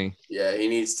horny. Yeah,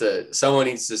 someone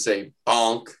needs to say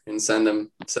bonk and send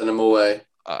him away.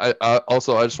 I just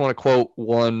want to quote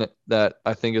one that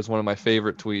I think is one of my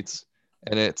favorite tweets,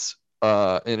 and it's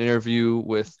an interview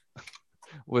with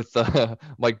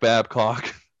Mike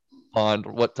Babcock on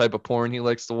what type of porn he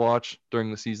likes to watch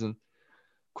during the season.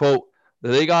 Quote,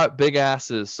 "They got big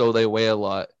asses, so they weigh a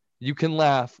lot. You can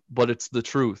laugh, but it's the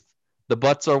truth. The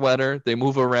butts are wetter. They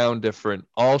move around different.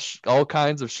 All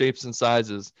kinds of shapes and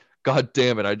sizes. God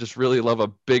damn it. I just really love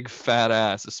a big fat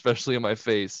ass, especially in my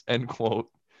face." End quote.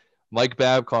 Mike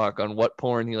Babcock on what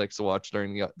porn he likes to watch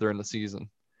during the season.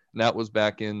 And that was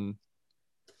back in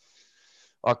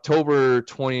October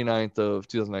 29th of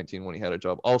 2019 when he had a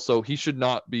job. Also, he should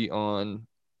not be on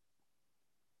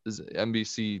is it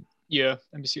NBC? Yeah,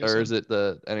 NBC. Or is it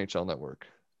the NHL network?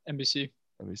 NBC.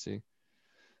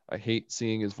 I hate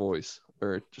seeing his voice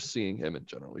or just seeing him in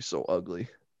general. He's so ugly.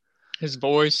 His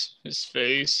voice, his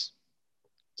face,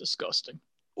 disgusting.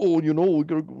 Oh, we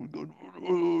gotta go.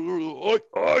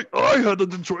 I had the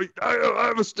Detroit. I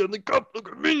have a Stanley Cup. Look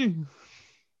at me.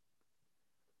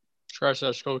 Trash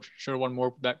ass coach should have won more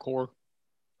with that core.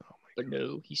 Oh but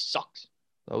no, he sucks.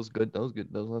 That was good. That was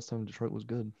last time Detroit was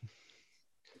good.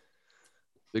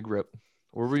 Big rip.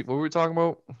 What were we talking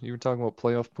about? You were talking about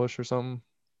playoff push or something?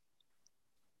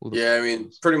 Who the Yeah, I fuck mean,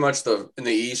 knows? pretty much in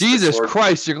the East. Jesus the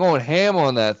Christ, you're going ham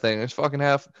on that thing. There's fucking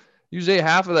half. You ate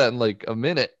half of that in like a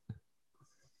minute.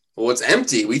 Well, it's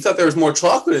empty. We thought there was more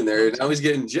chocolate in there. Now he's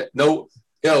getting no.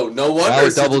 Yo, no wonder Now it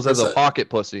it's doubles as a 50%. pocket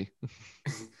pussy.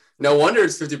 No wonder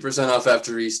it's 50% off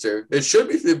after Easter. It should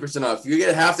be 50% off. You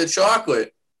get half the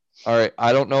chocolate. All right,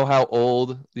 I don't know how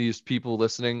old these people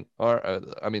listening are.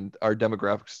 I mean, our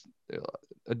demographics,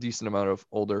 a decent amount of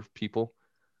older people,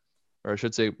 or I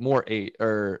should say, more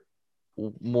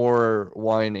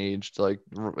wine aged, like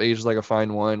aged like a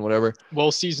fine wine, whatever.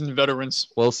 Well-seasoned veterans.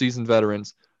 Well-seasoned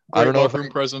veterans. Great I don't know locker room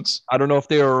presence. I don't know if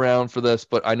they were around for this,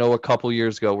 but I know a couple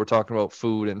years ago, we're talking about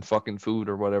food and fucking food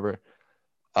or whatever.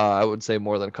 I would say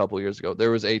more than a couple years ago.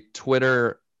 There was a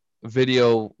Twitter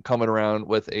video coming around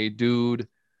with a dude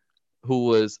who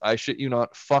was, I shit you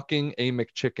not, fucking a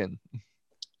McChicken.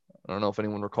 I don't know if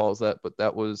anyone recalls that, but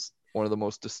that was one of the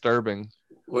most disturbing.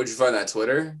 Where'd you find that,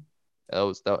 Twitter? I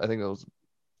think that was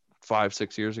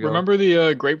 5-6 years ago. Remember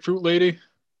the grapefruit lady?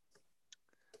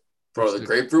 Bro, the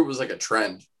grapefruit was like a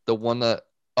trend. The one that,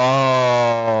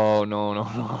 oh,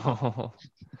 no.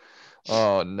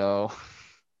 Oh, no.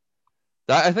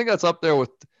 I think that's up there with,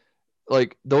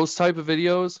 like, those type of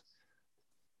videos.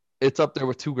 It's up there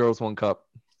with 2 Girls, 1 Cup.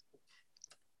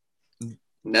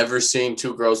 Never seen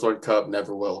 2 Girls, 1 Cup.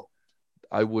 Never will.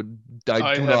 I do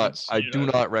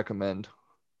not recommend.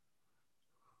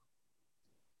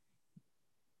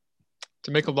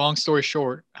 To make a long story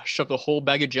short, I shoved a whole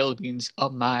bag of jelly beans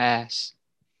up my ass.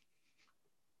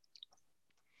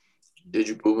 Did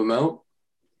you poop them out?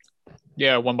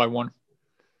 Yeah, one by one.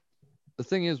 The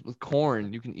thing is, with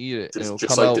corn, you can eat it. And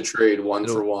Just like the trade, one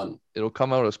for one. It'll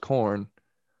come out as corn.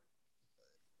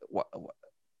 What?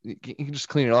 You can just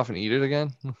clean it off and eat it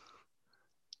again. Bro.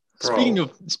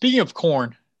 Speaking of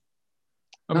corn,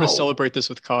 I'm gonna celebrate this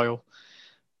with Kyle.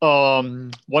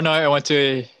 One night I went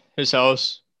to his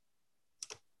house.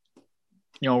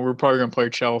 You know, we were probably gonna play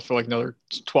cello for like another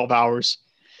 12 hours.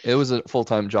 It was a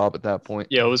full-time job at that point.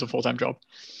 Yeah, it was a full-time job.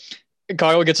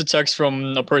 Kyle gets a text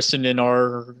from a person in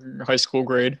our high school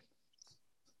grade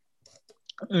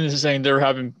saying they're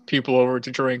having people over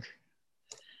to drink.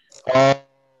 Oh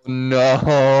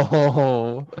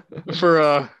no!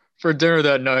 For dinner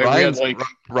that night,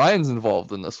 Ryan's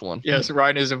involved in this one. Yes,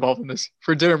 Ryan is involved in this.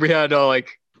 For dinner, we had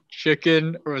like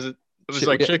chicken, or was it? It was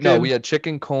like chicken. No, we had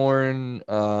chicken, corn,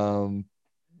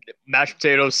 mashed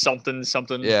potatoes, something.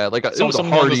 Yeah, like it was a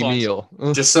hearty meal.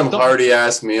 Just some hearty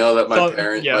ass meal that my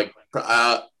parents like.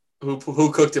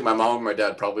 Who cooked it? My mom or my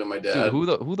dad? Probably my dad.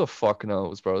 Dude, who the fuck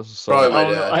knows, bro? This is so probably my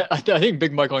dad. I think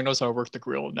Big Mike only knows how to work the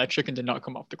grill, and that chicken did not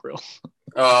come off the grill.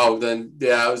 Oh, then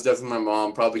yeah, it was definitely my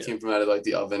mom. Probably came from out of like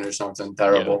the oven or something.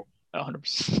 Terrible. Yeah,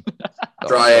 100%.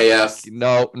 Dry AF.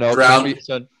 No. Drown it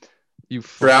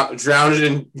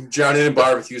in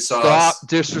barbecue sauce. Stop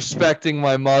disrespecting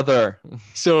my mother.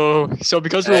 So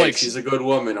because we're like, she's a good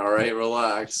woman. All right,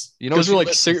 relax. You know, because we're like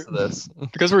this.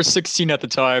 Because we were 16 at the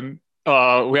time.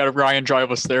 We had Ryan drive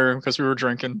us there because we were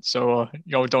drinking. So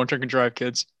don't drink and drive,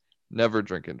 kids. Never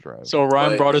drink and drive. So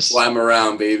Ryan brought us. Slam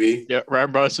around, baby. Yeah,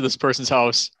 Ryan brought us to this person's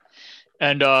house,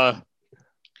 and at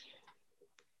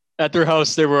their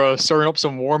house they were serving up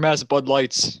some warm ass Bud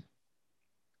Lights.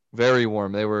 Very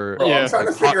warm. They were. Bro, I'm trying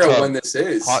to figure out when this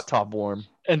is. Hot top warm.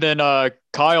 And then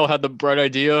Kyle had the bright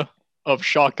idea of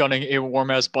shotgunning a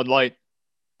warm ass Bud Light.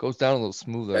 Goes down a little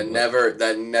smoother.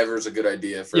 That never is a good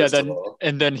idea.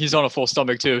 And then he's on a full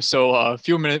stomach too. So a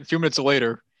few minutes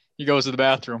later, he goes to the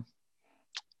bathroom.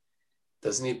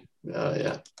 Doesn't he?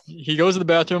 Yeah. He goes to the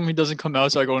bathroom. He doesn't come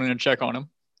out, so I go in and check on him.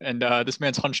 And this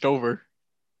man's hunched over,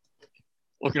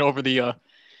 looking over the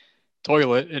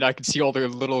toilet, and I can see all the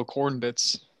little corn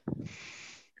bits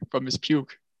from his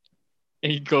puke.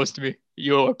 And he goes to me,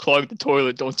 "Yo, I clogged the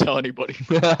toilet. Don't tell anybody."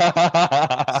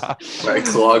 I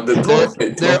clogged the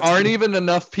toilet. There aren't even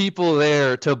enough people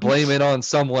there to blame it on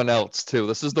someone else, too.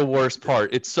 This is the worst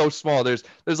part. It's so small. There's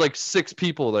like 6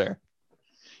 people there.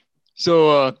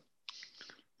 So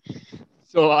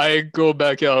I go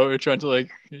back out and trying to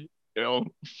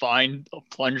find a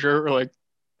plunger or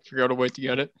figure out a way to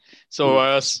get it. So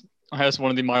I asked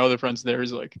one of my other friends there.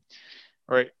 He's like,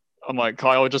 "All right." I'm like,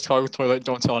 "Kyle, just clog the toilet.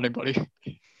 Don't tell anybody."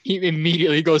 He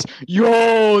immediately goes,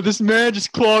 "Yo, this man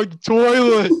just clogged the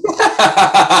toilet."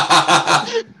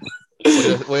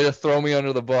 way to throw me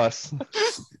under the bus.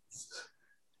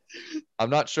 I'm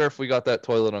not sure if we got that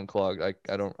toilet unclogged. I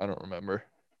don't remember.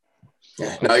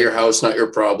 Yeah, not your house, not your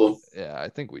problem. Yeah, I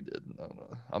think we did.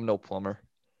 I'm no plumber.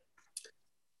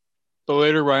 But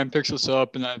later, Ryan picks us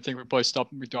up, and I think we probably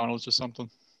stopped at McDonald's or something.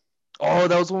 Oh,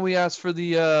 that was when we asked for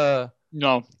the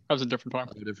No, that was a different time.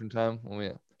 a different time. Oh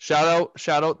yeah.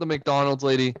 Shout out the McDonald's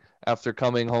lady after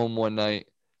coming home one night,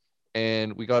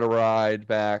 and we got a ride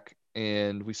back,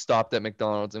 and we stopped at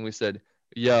McDonald's, and we said,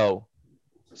 "Yo,"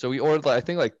 so we ordered I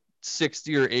think like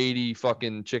 60 or 80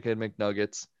 fucking chicken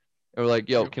McNuggets, and we're like,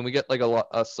 "Yo, can we get like a lot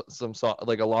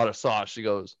like a lot of sauce?" She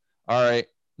goes, "All right."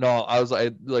 No, I was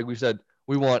like we said,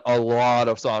 we want a lot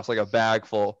of sauce, like a bag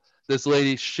full. This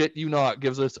lady, shit you not,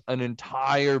 gives us an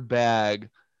entire bag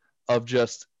of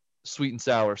just sweet and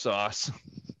sour sauce.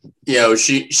 Yo,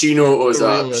 she knew what was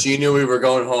up. Realist. She knew we were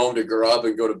going home to grub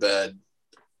and go to bed.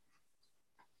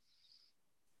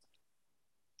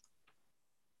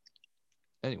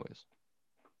 Anyways,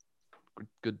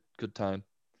 good time.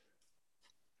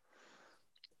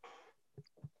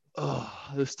 Oh,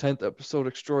 this 10th episode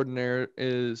extraordinaire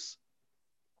is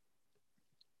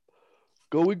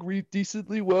going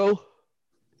decently well.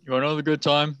 You want to know the good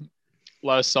time?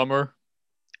 Last summer,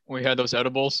 we had those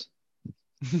edibles.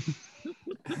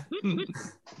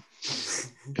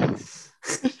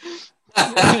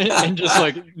 And just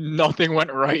like nothing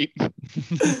went right.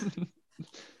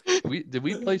 Did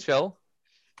we play Shell?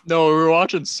 No, we were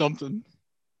watching something.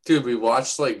 Dude, we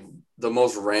watched like the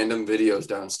most random videos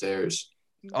downstairs.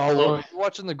 Oh, well, we're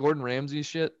watching the Gordon Ramsay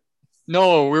shit.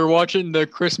 No, we were watching the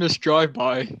Christmas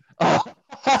drive-by. Oh.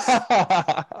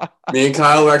 Me and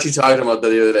Kyle were actually talking about that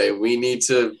the other day. We need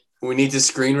to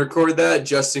screen record that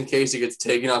just in case it gets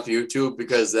taken off YouTube,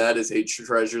 because that is a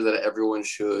treasure that everyone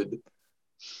should.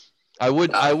 I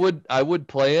would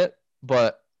play it,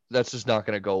 but that's just not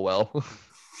going to go well.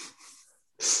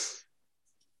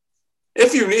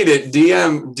 If you need it,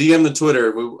 DM the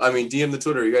Twitter. DM the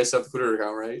Twitter. You guys have a Twitter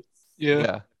account, right?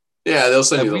 Yeah. Yeah, they'll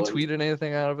send Have you the we link. tweeted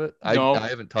anything out of it? No. I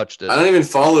haven't touched it. I don't even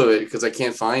follow it because I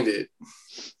can't find it.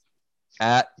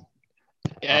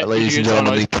 Ladies and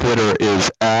gentlemen, the Twitter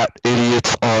is at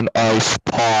Idiots on Ice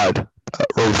Pod.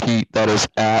 Repeat, that is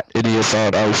at Idiots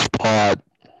on Ice Pod.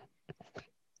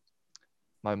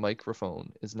 My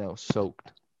microphone is now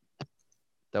soaked.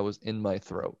 That was in my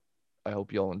throat. I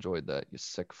hope you all enjoyed that, you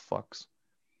sick fucks.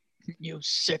 You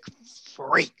sick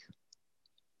freak.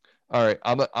 All right,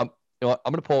 I'm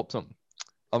gonna pull up something.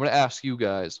 I'm gonna ask you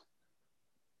guys.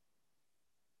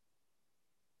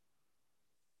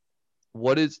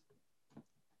 Hold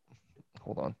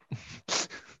on.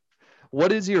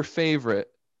 What is your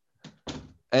favorite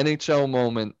NHL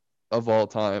moment of all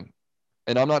time?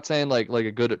 And I'm not saying like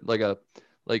a good when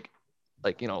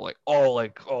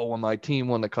my team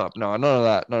won the cup. No, none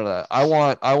of that. I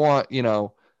want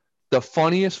the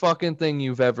funniest fucking thing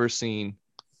you've ever seen,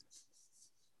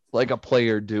 like a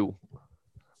player do.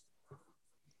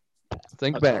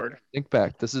 Think back.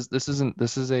 This is a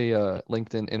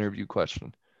LinkedIn interview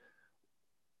question.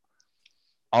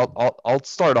 I'll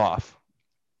start off.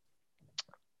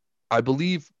 I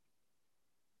believe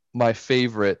my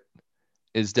favorite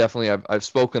is definitely, I've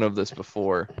spoken of this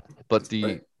before, but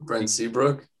Brent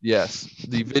Seabrook. Yes,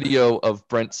 the video of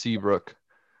Brent Seabrook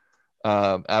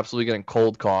absolutely getting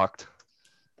cold cocked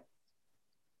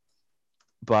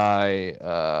by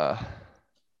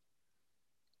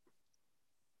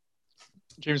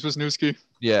James Wisniewski.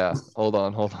 Yeah, hold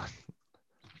on.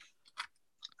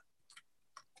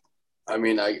 I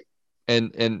mean,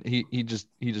 and he just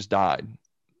died.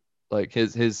 Like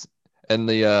his and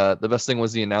the best thing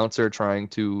was the announcer trying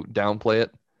to downplay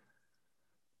it.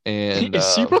 And is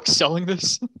Seabrook selling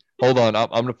this? Hold on, I'm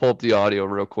gonna pull up the audio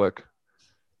real quick.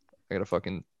 I gotta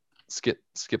fucking skip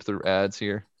through ads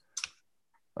here.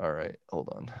 All right, hold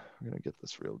on. We're gonna get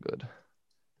this real good.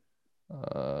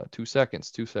 2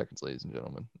 seconds, ladies and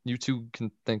gentlemen. You two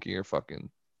can think of your fucking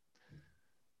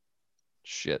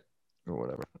shit or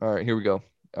whatever. All right, here we go.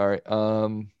 All right,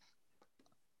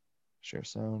 share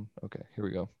sound. Okay, here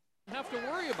we go. Have to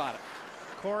worry about it.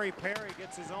 Corey Perry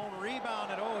gets his own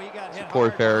rebound, and he got hit Corey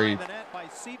hard Perry, behind the net by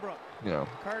Seabrook.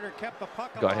 Carter kept the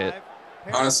puck got alive. hit.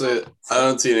 Honestly, I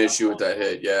don't see an issue with that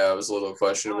hit. Yeah, it was a little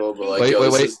questionable, but like,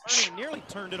 wait. Nearly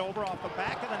turned it over off the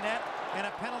back of the net, and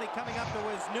a penalty coming up to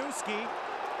Wisniewski.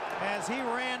 As he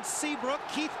ran Seabrook,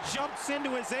 Keith jumps into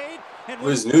his aid, and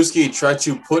Wisniewski tried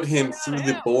to put him through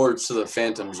the boards to the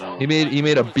phantom zone. He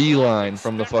made a beeline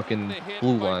from the fucking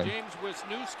blue line. James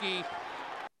Wisniewski,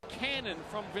 cannon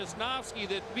from Wisniewski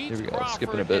that beats Here we go, Crawford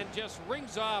skipping a bit. and just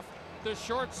rings off the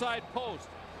short side post.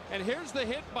 And here's the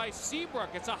hit by Seabrook.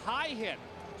 It's a high hit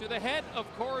to the head of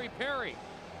Corey Perry.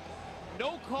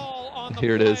 No call on the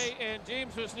Here it play, is. and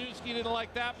James Wisniewski didn't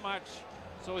like that much,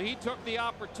 so he took the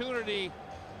opportunity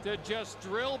to just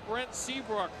drill Brent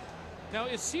Seabrook. Now,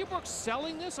 is Seabrook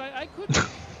selling this? I couldn't.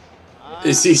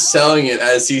 is he selling it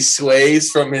as he sways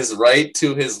from his right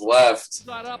to his left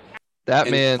That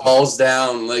and man falls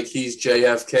down like he's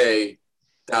JFK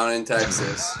down in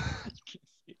Texas.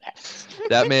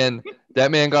 that man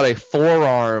got a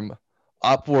forearm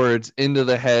upwards into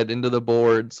the head, into the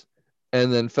boards,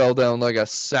 and then fell down like a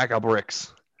sack of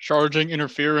bricks. Charging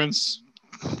interference.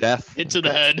 Death. Into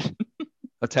the head.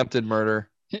 Attempted murder.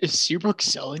 Is Seabrook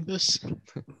selling this?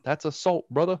 That's assault,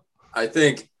 brother. I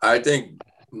think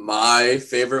my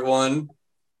favorite one,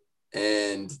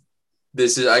 and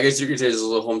this is, I guess you could say, this is a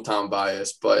little hometown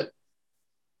bias, but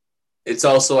it's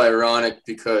also ironic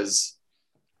because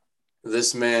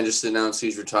this man just announced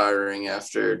he's retiring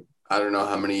after I don't know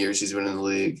how many years he's been in the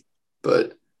league,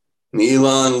 but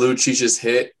Milan Lucic's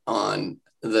hit on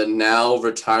the now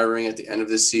retiring at the end of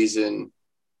the season,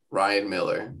 Ryan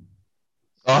Miller.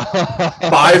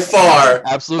 By far,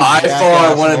 absolutely,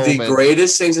 one of the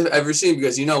greatest things I've ever seen,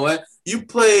 because you know what? You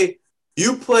play,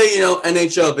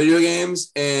 NHL video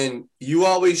games, and you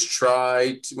always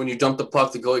try to, when you dump the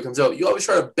puck, the goalie comes out. You always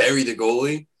try to bury the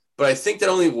goalie, but I think that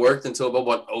only worked until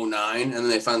about 2009, and then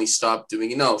they finally stopped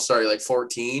doing it. No, sorry, like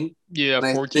 14. Yeah,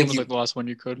 14 was like the last one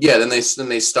you could. Yeah, then they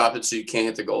stopped it so you can't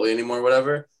hit the goalie anymore, or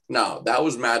whatever. No, that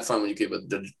was mad fun when you could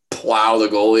plow the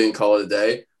goalie and call it a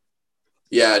day.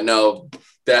 Yeah, no,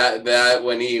 that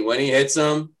when he hits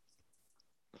him,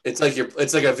 it's like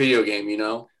a video game, you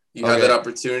know. You have that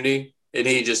opportunity, and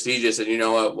he just said, you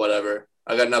know what, whatever.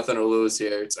 I got nothing to lose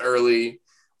here. It's early.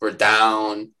 We're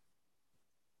down.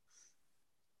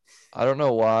 I don't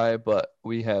know why, but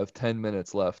we have 10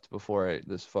 minutes left before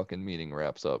this fucking meeting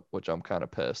wraps up, which I'm kind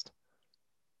of pissed.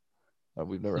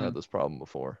 We've never had this problem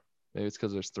before. Maybe it's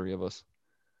because there's 3 of us.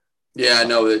 Yeah,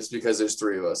 no, it's because there's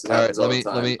 3 of us. All right, let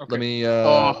me.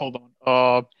 Hold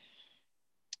on.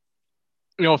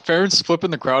 Ferentz flipping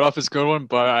the crowd off is a good one,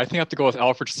 but I think I have to go with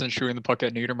Alfredson shooting the puck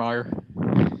at Niedermeyer.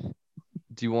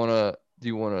 Do you wanna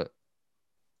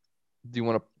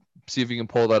see if you can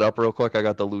pull that up real quick? I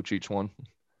got the Lucic one.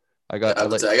 I got the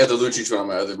Lucic one on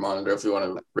my other monitor. If you want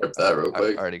to rip that real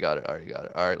quick. I already got it.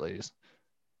 All right, ladies.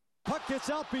 Puck gets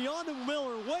out beyond him,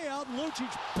 Miller way out,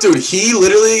 Lucic. Dude, he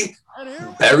literally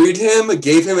buried him,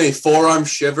 gave him a forearm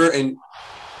shiver, and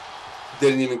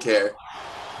didn't even care.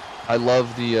 I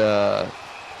love the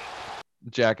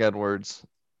Jack Edwards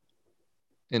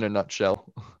in a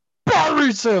nutshell.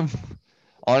 Buries him.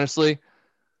 Honestly,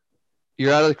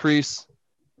 you're out of the crease.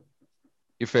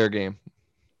 You're fair game.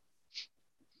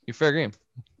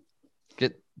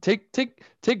 Take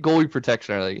goalie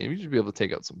protection out of the game. You should be able to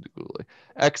take out some goalie.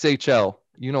 XHL,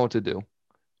 you know what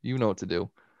to do.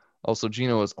 Also,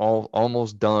 Gino is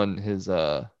almost done his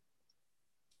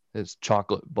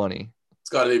chocolate bunny. It's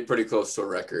got to be pretty close to a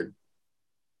record.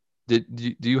 Do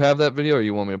you have that video, or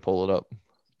you want me to pull it up?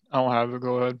 I don't have it.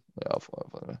 Go ahead. Yeah,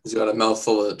 He's got a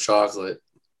mouthful of chocolate.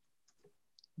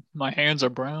 My hands are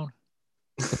brown.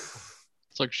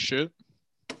 It's like shit.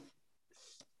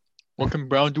 What can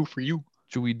brown do for you?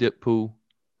 Chewy dip poo.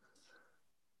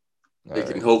 They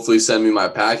can hopefully send me my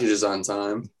packages on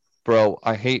time. Bro,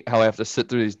 I hate how I have to sit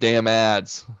through these damn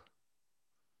ads.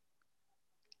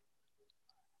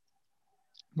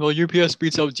 Well, UPS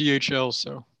beats out DHL,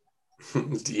 so.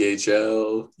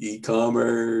 DHL,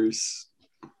 e-commerce.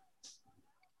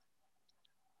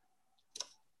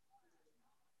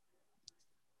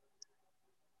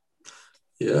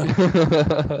 Yeah.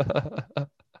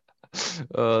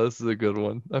 This is a good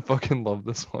one. I fucking love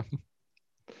this one.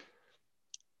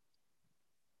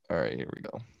 All right, here we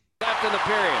go. After the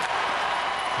period.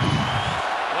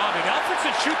 Well, did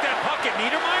Alfredson shoot that puck at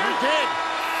Niedermeyer? He did.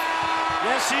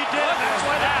 Yes, he did. That's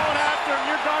why they're going after him.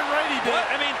 You're darn right he did.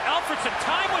 I mean, Alfredson,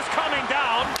 time was coming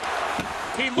down.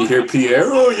 You hear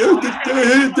Piero? Yeah,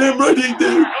 damn right he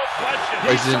did. No question.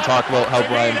 I didn't talk about how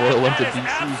Brian Boyle went to DC.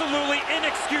 Absolutely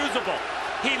inexcusable.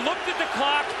 He looked at the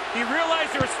clock. He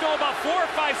realized there was still about 4 or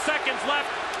 5 seconds left.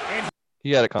 And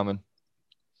he had it coming.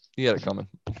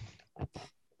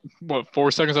 What,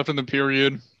 4 seconds left in the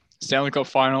period? Stanley Cup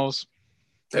Finals.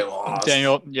 They lost.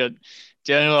 Daniel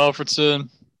Alfredson.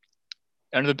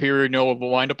 End of the period, we'll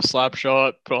wind up a slap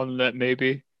shot, put on the net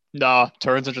maybe. Nah,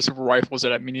 turns and just rifles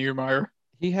it at Niedermeyer.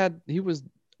 He was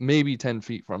maybe 10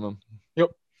 feet from him.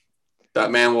 Yep.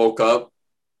 That man woke up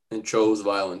and chose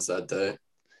violence that day.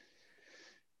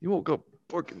 He woke up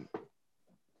fucking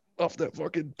off that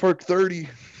fucking perk 30.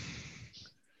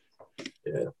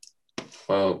 Yeah.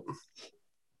 Well.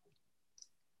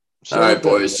 Shout all right, out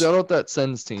boys. Shout out that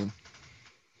Sens team.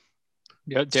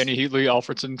 Yeah, Danny Heatley,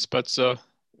 Alfredson, Spezza,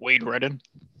 Wade Redden.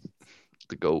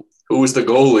 The GOAT. Who was the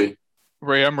goalie?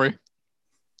 Ray Emery.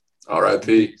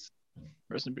 R.I.P.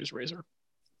 Rest in peace, Razor.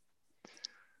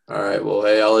 All right. Well,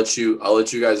 hey, I'll let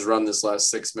you guys run this last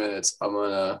 6 minutes. I'm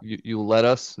gonna. You let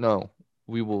us? No.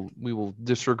 We will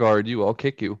disregard you. I'll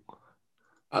kick you.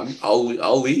 I'll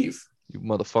leave. You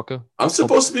motherfucker. I'm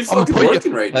supposed to be I'm fucking putting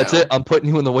working you, right that's now. it. I'm putting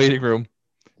you in the waiting room.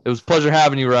 It was a pleasure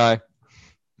having you, Rye.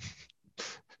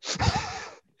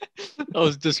 That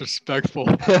was disrespectful.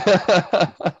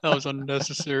 That was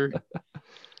unnecessary. Can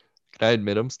I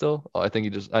admit him still? Oh, I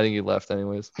think he left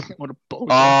anyways. What a bozo.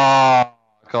 Oh,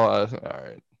 God. All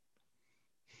right.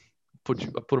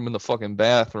 I put him in the fucking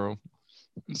bathroom.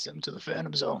 Send him to the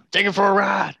Phantom Zone. Take him for a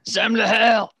ride. Send him to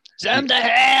hell. Send him to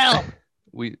hell.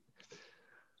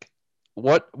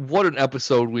 What an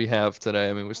episode we have today.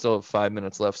 I mean, we still have 5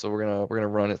 minutes left, so we're gonna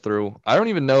run it through. I don't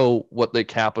even know what they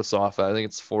cap us off at. I think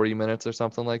it's 40 minutes or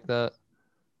something like that.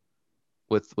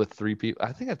 With 3 people.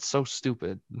 I think that's so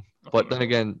stupid. But then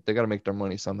again, they gotta make their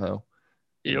money somehow.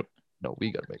 Yep. No,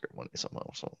 we gotta make our money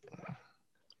somehow. So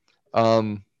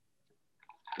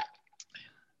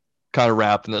kind of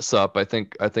wrapping this up. I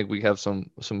think we have some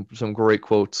great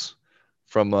quotes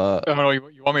from I don't know.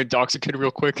 You want me to dox a kid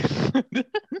real quick?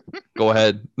 Go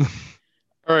ahead.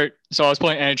 All right. So I was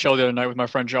playing NHL the other night with my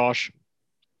friend Josh.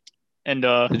 And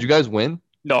Did you guys win?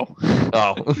 no.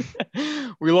 Oh.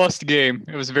 We lost the game.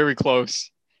 It was very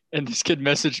close. And this kid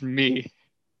messaged me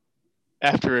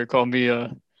after it called me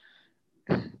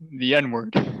the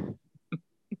N-word.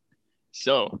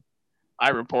 So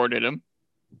I reported him.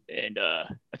 And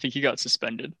I think he got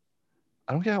suspended.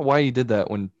 I don't get why he did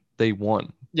that when they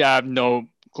won. Yeah, I have no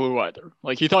clue either.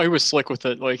 Like, he thought he was slick with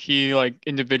it. Like, he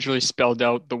individually spelled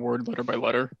out the word letter by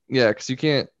letter. Yeah, because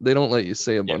they don't let you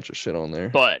say a bunch of shit on there.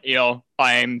 But,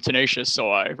 I'm tenacious,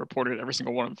 so I reported every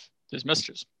single one of his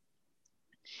messages.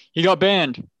 He got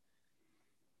banned.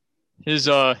 His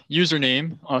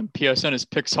username on PSN is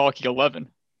PixHockey11.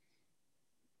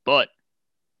 But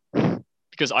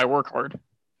because I work hard,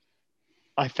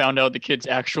 I found out the kid's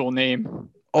actual name.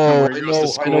 Oh,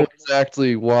 I know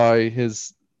exactly why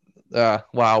his.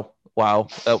 Wow.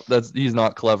 He's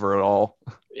not clever at all.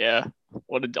 Yeah,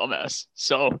 what a dumbass.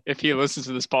 So if he listens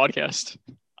to this podcast,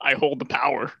 I hold the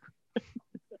power.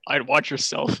 I'd watch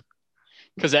yourself,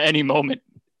 because at any moment,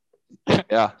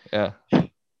 Yeah.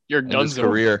 you're done. His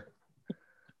career.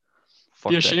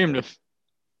 Be ashamed if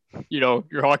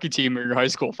your hockey team or your high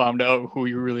school found out who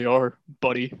you really are,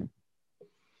 buddy.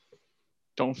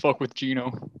 Don't fuck with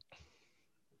Gino.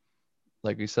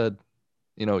 Like we said,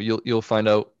 you'll find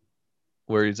out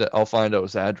where he's at. I'll find out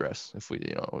his address if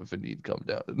if it need come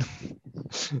down.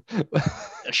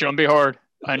 It shouldn't be hard.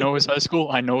 I know his high school.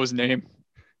 I know his name.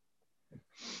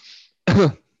 You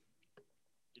done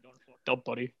fucked up,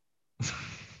 buddy.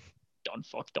 Done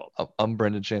fucked up. I'm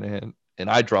Brendan Shanahan, and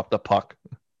I dropped the puck.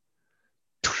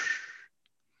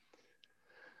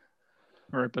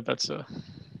 All right, but that's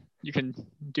you can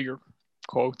do your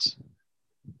quotes.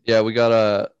 Yeah, we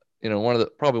got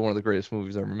probably one of the greatest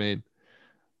movies ever made.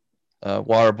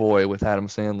 Waterboy with Adam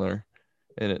Sandler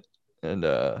in it, and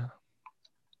I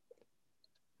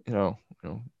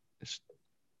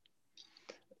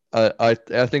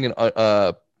think an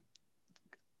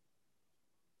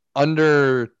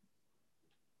under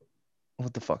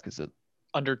what the fuck is it?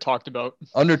 Under talked about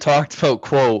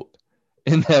Quote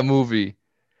in that movie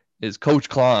is Coach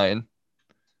Klein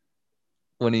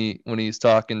when he's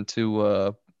talking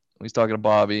to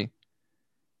Bobby,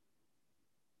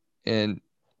 and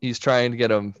he's trying to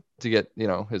get him to get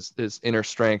his inner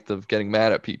strength of getting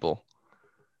mad at people,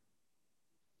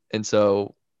 and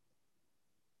so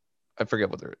I forget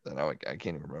what they're now. I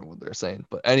can't even remember what they're saying,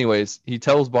 but anyways, he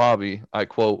tells Bobby, I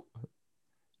quote,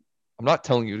 "I'm not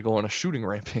telling you to go on a shooting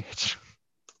rampage."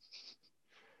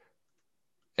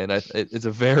 And it's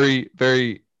a very,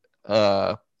 very,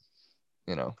 I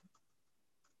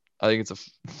think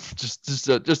it's just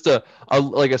a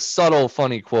like a subtle,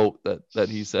 funny quote that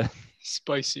he said.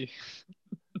 Spicy.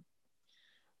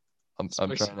 I'm trying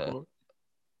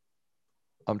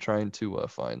to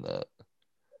find that.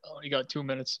 Oh, you got 2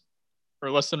 minutes, or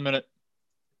less than a minute.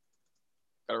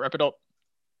 Gotta wrap it up.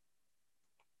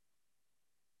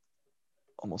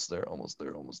 Almost there.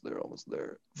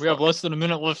 We have less than a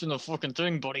minute left in the fucking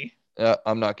thing, buddy. Yeah,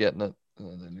 I'm not getting it.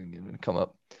 Then you can come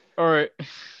up. All right.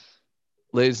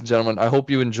 Ladies and gentlemen, I hope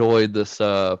you enjoyed this.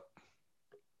 I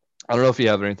don't know if you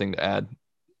have anything to add.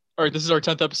 All right, this is our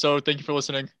 10th episode. Thank you for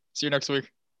listening. See you next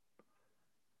week.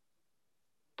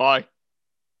 Bye.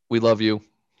 We love you,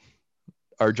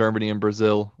 our Germany and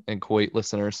Brazil and Kuwait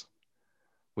listeners.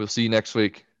 We'll see you next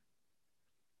week.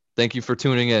 Thank you for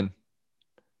tuning in.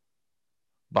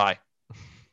 Bye.